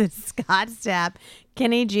 Is it Scott Stapp,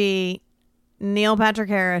 Kenny G, Neil Patrick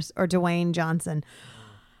Harris, or Dwayne Johnson?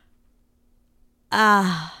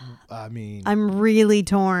 I mean, I'm really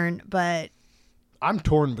torn, but I'm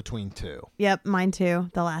torn between two. Yep, mine too.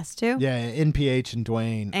 The last two. Yeah, NPH and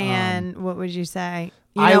Dwayne. And what would you say?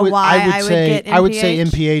 I would say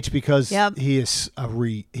NPH because he is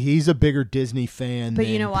he's a bigger Disney fan. But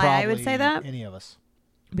you know why I would say that? Any of us.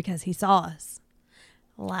 Because he saw us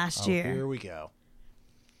last year. Here we go.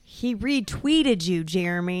 He retweeted you,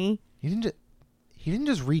 Jeremy. He didn't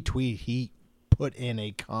just retweet. He put in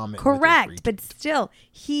a comment. Correct, but still,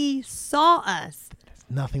 he saw us. It has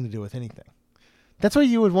nothing to do with anything. That's what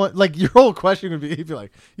you would want. Like, your whole question would be, he'd be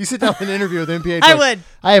like, you sit down in an interview with NPH. I would.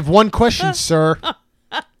 I have one question, sir.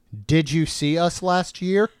 Did you see us last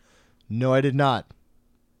year? No, I did not.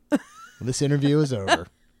 Well, this interview is over.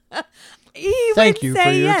 Thank you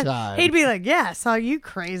for your time. He'd be like, "Yeah, I saw you,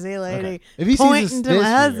 crazy lady." Okay. If he pointing sees us to this my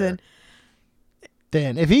husband,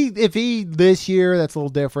 then if he this year, that's a little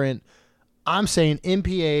different. I'm saying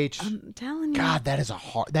NPH. I'm telling you, God, that's a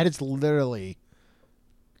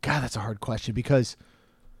hard question because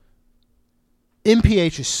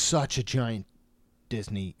NPH is such a giant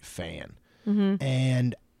Disney fan,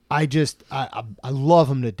 and I love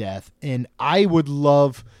him to death, and I would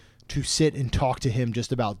love to sit and talk to him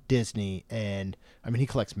just about Disney. And I mean, he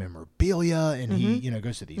collects memorabilia and he,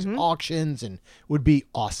 goes to these auctions and would be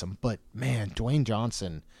awesome. But man, Dwayne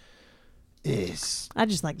Johnson is. I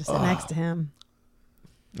just like to sit next to him.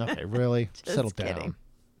 Okay, really? Settle down. Kidding.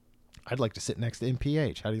 I'd like to sit next to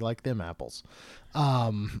NPH. How do you like them apples? I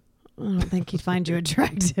don't think he'd find you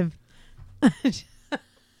attractive.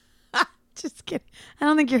 Just kidding. I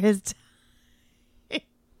don't think you're his type.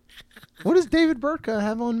 What does David Burtka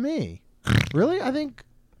have on me? Really? I think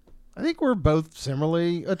we're both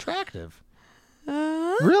similarly attractive.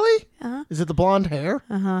 Really? Uh-huh. Is it the blonde hair?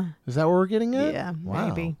 Uh-huh. Is that what we're getting at? Yeah, wow.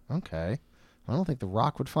 maybe. Okay. I don't think The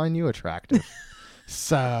Rock would find you attractive.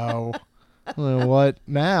 So, well, what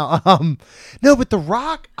now? No, but The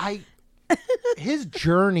Rock, his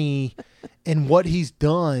journey and what he's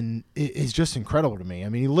done is just incredible to me. I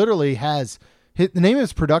mean, he literally has the name of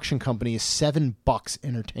his production company is $7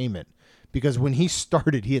 Entertainment. Because when he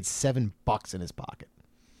started, he had $7 in his pocket.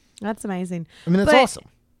 That's amazing. I mean, that's awesome.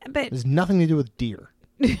 But it has nothing to do with deer.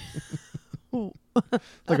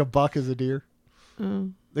 Like a buck is a deer.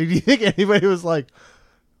 Like, do you think anybody was like,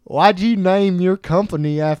 "Why'd you name your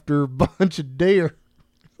company after a bunch of deer?"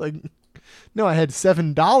 Like, no, I had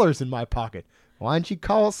 $7 in my pocket. Why didn't you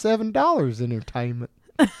call it $7 Entertainment?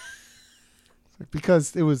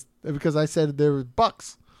 Because I said there were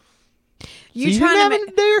bucks. You so trying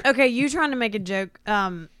you to make a joke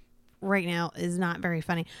right now is not very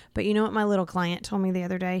funny. But you know what my little client told me the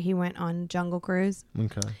other day? He went on Jungle Cruise.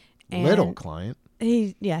 Okay. And Little client.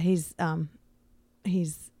 He's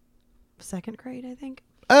second grade, I think.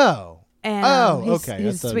 Oh. And okay.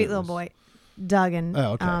 He's a sweet little boy. Duggan.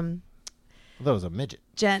 Oh, okay. That was a midget.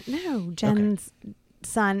 Jen's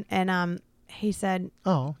son. And he said,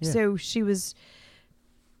 oh, yeah. So she was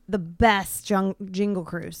the best Jingle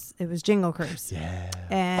Cruise. It was Jingle Cruise. Yeah.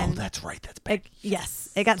 And that's right. That's big.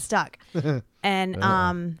 Yes. It got stuck. And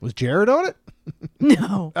was Jared on it?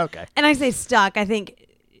 No. Okay. And I say stuck. I think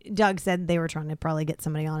Doug said they were trying to probably get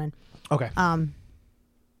somebody on it. Okay.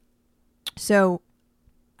 So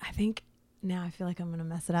I think now I feel like I'm going to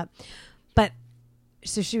mess it up. But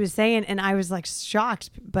so she was saying, and I was like shocked,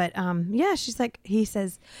 but yeah, she's like, he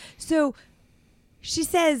says, so she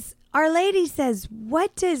says, Our Lady says,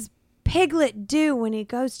 what does Piglet do when he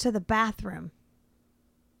goes to the bathroom?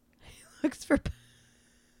 He looks for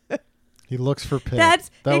He looks for Pig.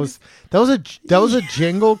 That was a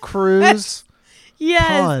Jingle Cruise yes.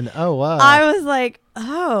 pun. Oh wow. I was like,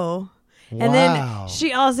 oh. Wow. And then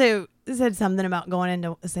she also said something about going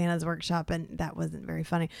into Santa's workshop, and that wasn't very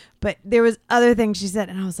funny. But there was other things she said,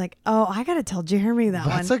 and I was like, oh, I got to tell Jeremy that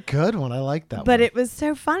one. That's a good one. I like that one. But it was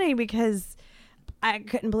so funny because I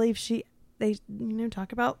couldn't believe they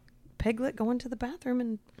talk about Piglet going to the bathroom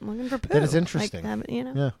and looking for poo. That is interesting. Like,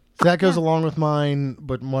 Yeah. So that goes along with mine,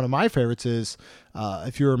 but one of my favorites is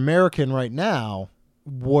if you're American right now,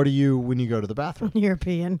 what are you when you go to the bathroom?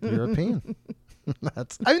 European. European.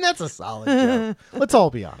 That's a solid joke. Let's all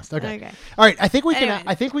be honest. Okay. All right. I think we can. Anyways.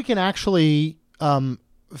 I think we can actually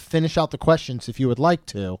finish out the questions if you would like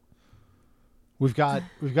to. We've got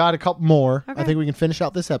a couple more. Okay. I think we can finish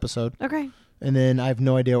out this episode. Okay. And then I have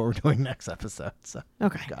no idea what we're doing next episode. So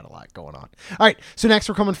Okay. we've got a lot going on. All right. So next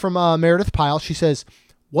we're coming from Meredith Pyle. She says,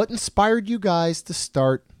 "What inspired you guys to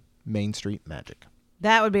start Main Street Magic?"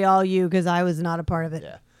 That would be all you because I was not a part of it.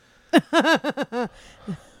 Yeah.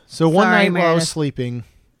 So one Sorry, night while I was Meredith. sleeping,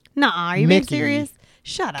 Nuh-uh, are you being Mickey serious?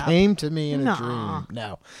 Shut up. came to me in a Nuh-uh. dream.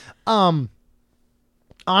 No.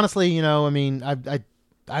 Honestly, I mean, I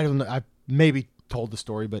don't know. I maybe told the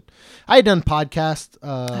story, but I had done podcasts.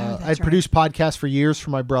 that's I'd produced podcasts for years for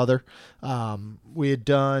my brother. We had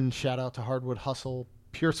done, shout out to Hardwood Hustle,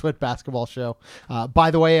 Pure Sweat Basketball Show.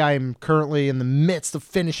 By the way, I'm currently in the midst of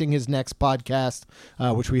finishing his next podcast,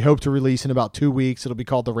 which we hope to release in about 2 weeks. It'll be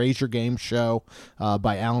called The Raise Your Game Show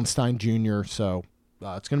by Alan Stein Jr. So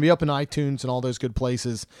it's going to be up in iTunes and all those good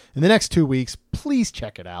places in the next 2 weeks. Please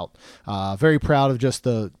check it out. Very proud of just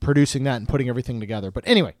the producing that and putting everything together. But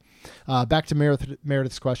anyway, back to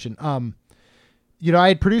Meredith's question. I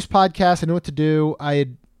had produced podcasts. I knew what to do.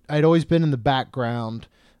 I'd always been in the background.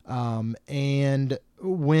 And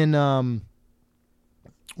when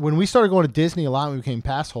we started going to Disney a lot, we became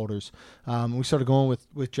pass holders. We started going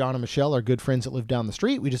with John and Michelle, our good friends that live down the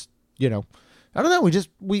street. We just, I don't know.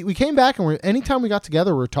 We came back and anytime we got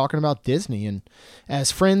together, we were talking about Disney. And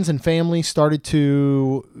as friends and family started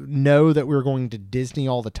to know that we were going to Disney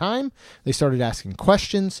all the time, they started asking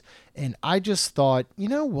questions. And I just thought, you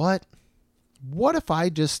know what? What if I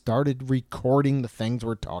just started recording the things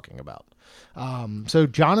we're talking about? So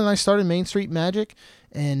John and I started Main Street Magic,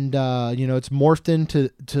 and it's morphed into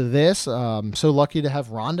this. So lucky to have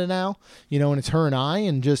Rhonda now, and it's her and I,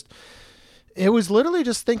 and it was literally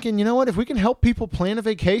just thinking, you know what, if we can help people plan a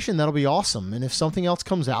vacation, that'll be awesome. And if something else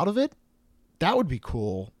comes out of it, that would be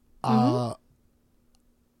cool. Mm-hmm.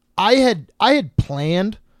 I had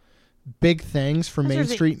planned big things for Main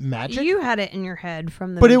Street Magic. You had it in your head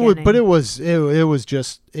from the beginning.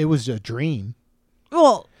 It was a dream.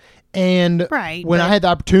 Well, and right, when I had the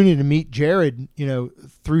opportunity to meet Jared,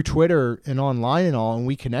 through Twitter and online and all, and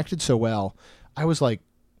we connected so well, I was like,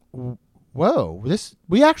 whoa,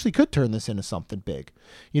 we actually could turn this into something big.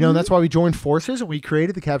 And that's why we joined forces and we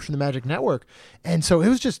created the Capture the Magic Network. And so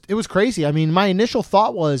it was crazy. I mean, my initial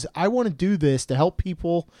thought was I want to do this to help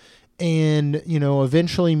people. And,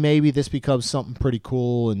 eventually maybe this becomes something pretty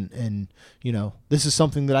cool. And this is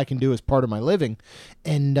something that I can do as part of my living.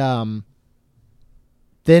 And,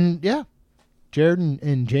 then, yeah, Jared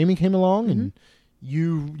and Jamie came along, and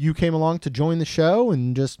you came along to join the show,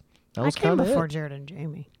 and that was kind of before Jared and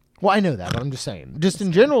Jamie. Well, I know that, but I'm just saying. Just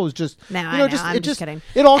in general, it was just I'm just kidding.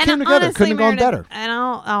 It all came together. Honestly, Couldn't have gone better. And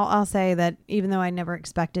I'll say that even though I never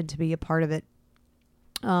expected to be a part of it,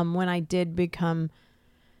 when I did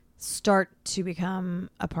start to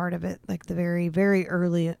become a part of it, like the very, very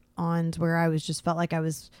early on, where I was just felt like I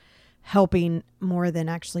was helping more than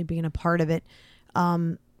actually being a part of it.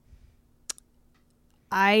 I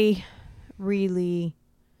really,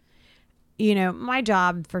 my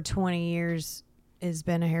job for 20 years has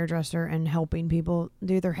been a hairdresser and helping people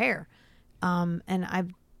do their hair. And I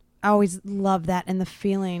always love that, and the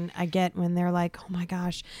feeling I get when they're like, oh my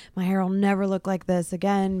gosh, my hair will never look like this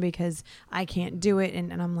again because I can't do it.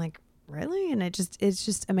 And I'm like, really? And it's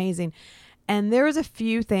just amazing. And there was a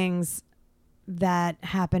few things that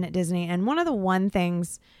happened at Disney. And one of the one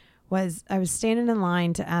things was I was standing in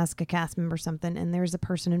line to ask a cast member something, and there was a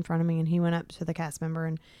person in front of me, and he went up to the cast member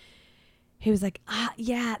and he was like,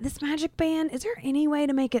 yeah, this Magic Band, is there any way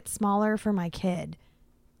to make it smaller for my kid?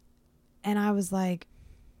 And I was like,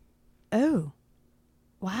 oh,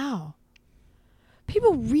 wow.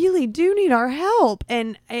 People really do need our help.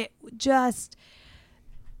 And it just,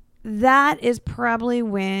 that is probably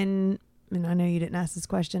when, and I know you didn't ask this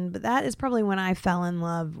question, but that is probably when I fell in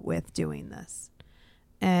love with doing this.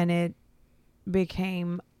 And it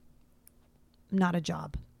became not a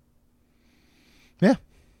job. Yeah.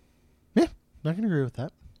 Yeah. I can agree with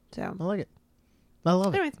that. So I like it. I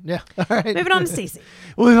love Anyways, it. Yeah. All right. moving on to Stacey.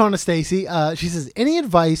 We'll move on to Stacey. She says, any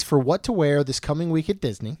advice for what to wear this coming week at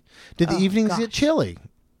Disney? Did the evenings get chilly?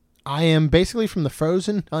 I am basically from the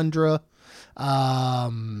frozen tundra,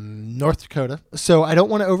 North Dakota, so I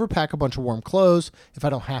don't want to overpack a bunch of warm clothes if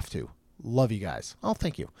I don't have to. Love you guys. Oh,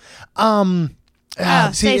 thank you. See,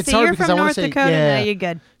 Stacey, it's hard you're because from I want North to say, Dakota. yeah, No, you're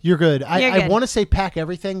good. You're good. I good. want to say pack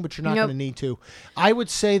everything, but you're not Nope. going to need to. I would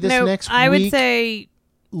say this Nope, next I week. would say,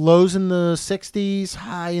 Lows in the 60s,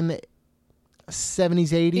 high in the 70s,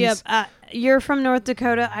 80s. yep. You're from North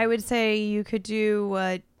Dakota. I would say you could do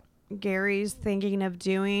what Gary's thinking of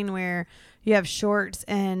doing, where you have shorts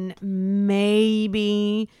and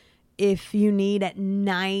maybe if you need at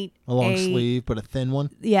night A long sleeve, but a thin one.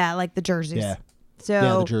 Yeah, like the jerseys. Yeah. So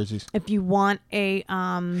Yeah, the jerseys. if you want a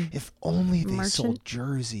If only they merchant- sold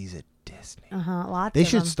jerseys at Disney. lots They of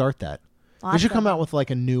should them. start that. They Lots should of come them. out with like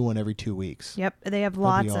a new one every 2 weeks. Yep, they have be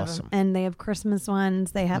lots of awesome. them, and they have Christmas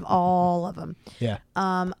ones. They have all of them. Yeah.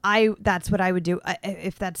 That's what I would do.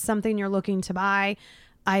 If that's something you're looking to buy,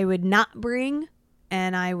 I would not bring,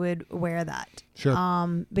 and I would wear that.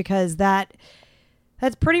 Sure. Because that's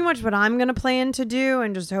pretty much what I'm gonna plan to do,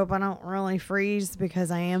 and just hope I don't really freeze because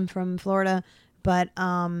I am from Florida. But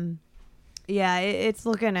yeah, it's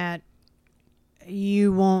looking at,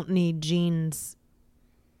 you won't need jeans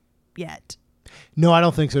yet. No, I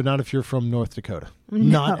don't think so. Not if you're from North Dakota.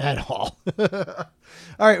 No. Not at all. All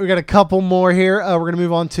right, we got a couple more here. We're going to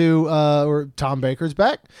move on to Tom Baker's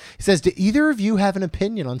back. He says, do either of you have an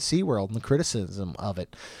opinion on SeaWorld and the criticism of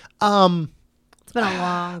it? It's been a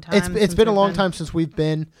long time. It's been a long time since we've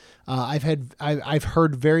been. I've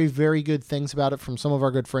heard very, very good things about it from some of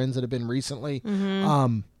our good friends that have been recently.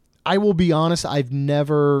 I will be honest, I've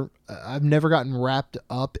never gotten wrapped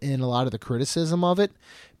up in a lot of the criticism of it,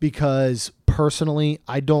 because personally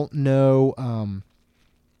I don't know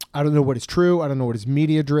what is true. I don't know what is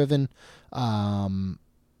media driven.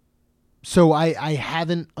 So I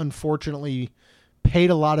haven't, unfortunately, paid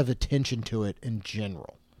a lot of attention to it in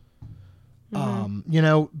general.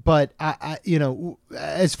 But I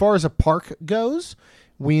as far as a park goes,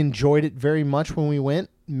 we enjoyed it very much when we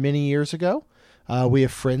went many years ago. We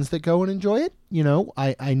have friends that go and enjoy it.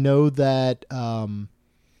 I know that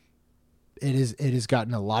it has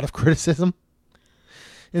gotten a lot of criticism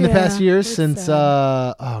in the past years since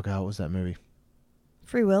oh god, what was that movie?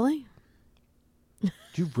 Free Willy? Did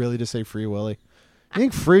you really just say Free Willy? I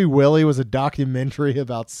think Free Willy was a documentary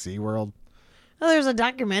about SeaWorld. Oh, there's a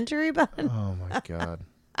documentary about it? Oh my god.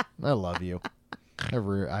 I love you.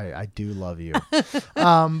 I do love you.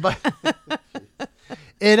 But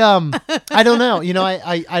it I don't know.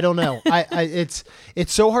 I don't know. It's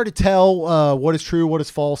so hard to tell what is true, what is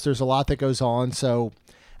false. There's a lot that goes on. So,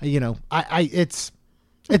 it's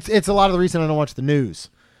a lot of the reason I don't watch the news.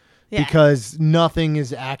 Yeah. Because nothing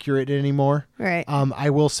is accurate anymore. Right. I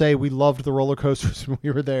will say we loved the roller coasters when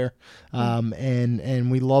we were there. And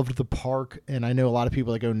we loved the park. And I know a lot of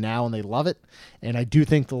people that go now and they love it. And I do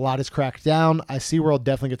think the lot is cracked down. SeaWorld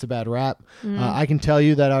definitely gets a bad rap. I can tell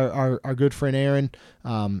you that our good friend Aaron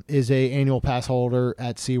is a annual pass holder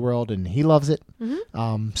at SeaWorld, and he loves it.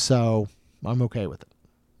 So I'm okay with it,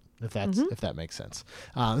 if that makes sense.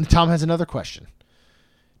 And Tom has another question.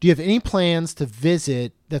 Do you have any plans to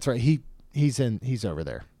visit? That's right. He's over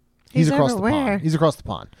there. He's across the pond. He's across the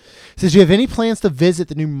pond. Says, do you have any plans to visit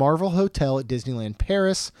the new Marvel Hotel at Disneyland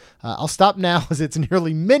Paris? I'll stop now as it's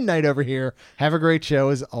nearly midnight over here. Have a great show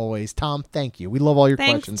as always. Tom, thank you. We love all your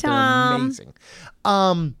questions. Tom. They're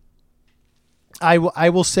amazing. I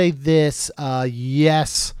will say this.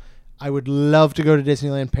 Yes, I would love to go to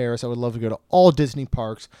Disneyland Paris. I would love to go to all Disney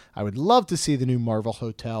parks. I would love to see the new Marvel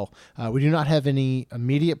Hotel. We do not have any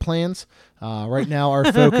immediate plans. Right now,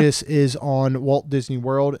 our focus is on Walt Disney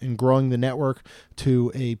World and growing the network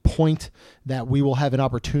to a point that we will have an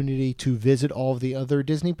opportunity to visit all of the other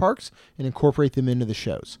Disney parks and incorporate them into the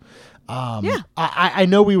shows. I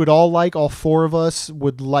know we would all four of us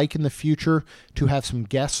would like in the future to have some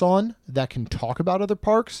guests on that can talk about other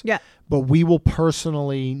parks. Yeah. But we will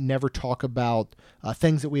personally never talk about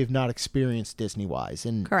things that we have not experienced Disney-wise.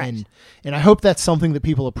 Correct. And I hope that's something that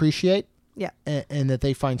people appreciate. Yeah. And that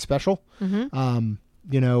they find special.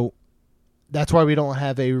 Mm-hmm. That's why we don't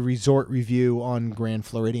have a resort review on Grand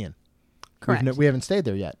Floridian. Correct. We haven't stayed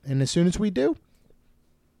there yet. And as soon as we do,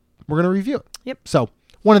 we're going to review it. Yep. So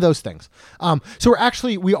one of those things. So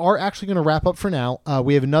we are actually going to wrap up for now.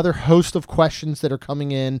 We have another host of questions that are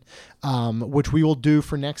coming in, which we will do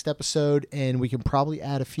for next episode, and we can probably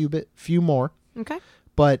add a few more. Okay.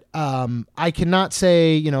 But I cannot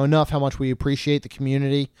say enough how much we appreciate the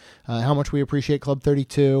community, how much we appreciate Club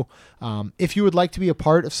 32. If you would like to be a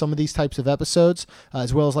part of some of these types of episodes,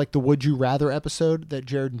 as well as like the Would You Rather episode that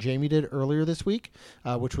Jared and Jamie did earlier this week,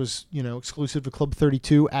 which was exclusive to Club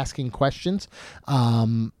 32 asking questions,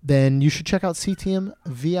 then you should check out ctmvip.com.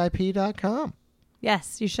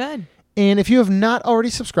 Yes, you should. And if you have not already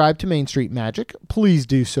subscribed to Main Street Magic, please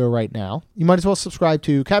do so right now. You might as well subscribe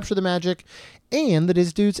to Capture the Magic and the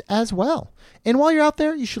Diz Dudes as well. And while you're out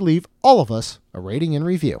there, you should leave all of us a rating and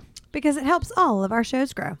review. Because it helps all of our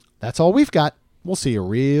shows grow. That's all we've got. We'll see you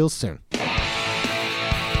real soon.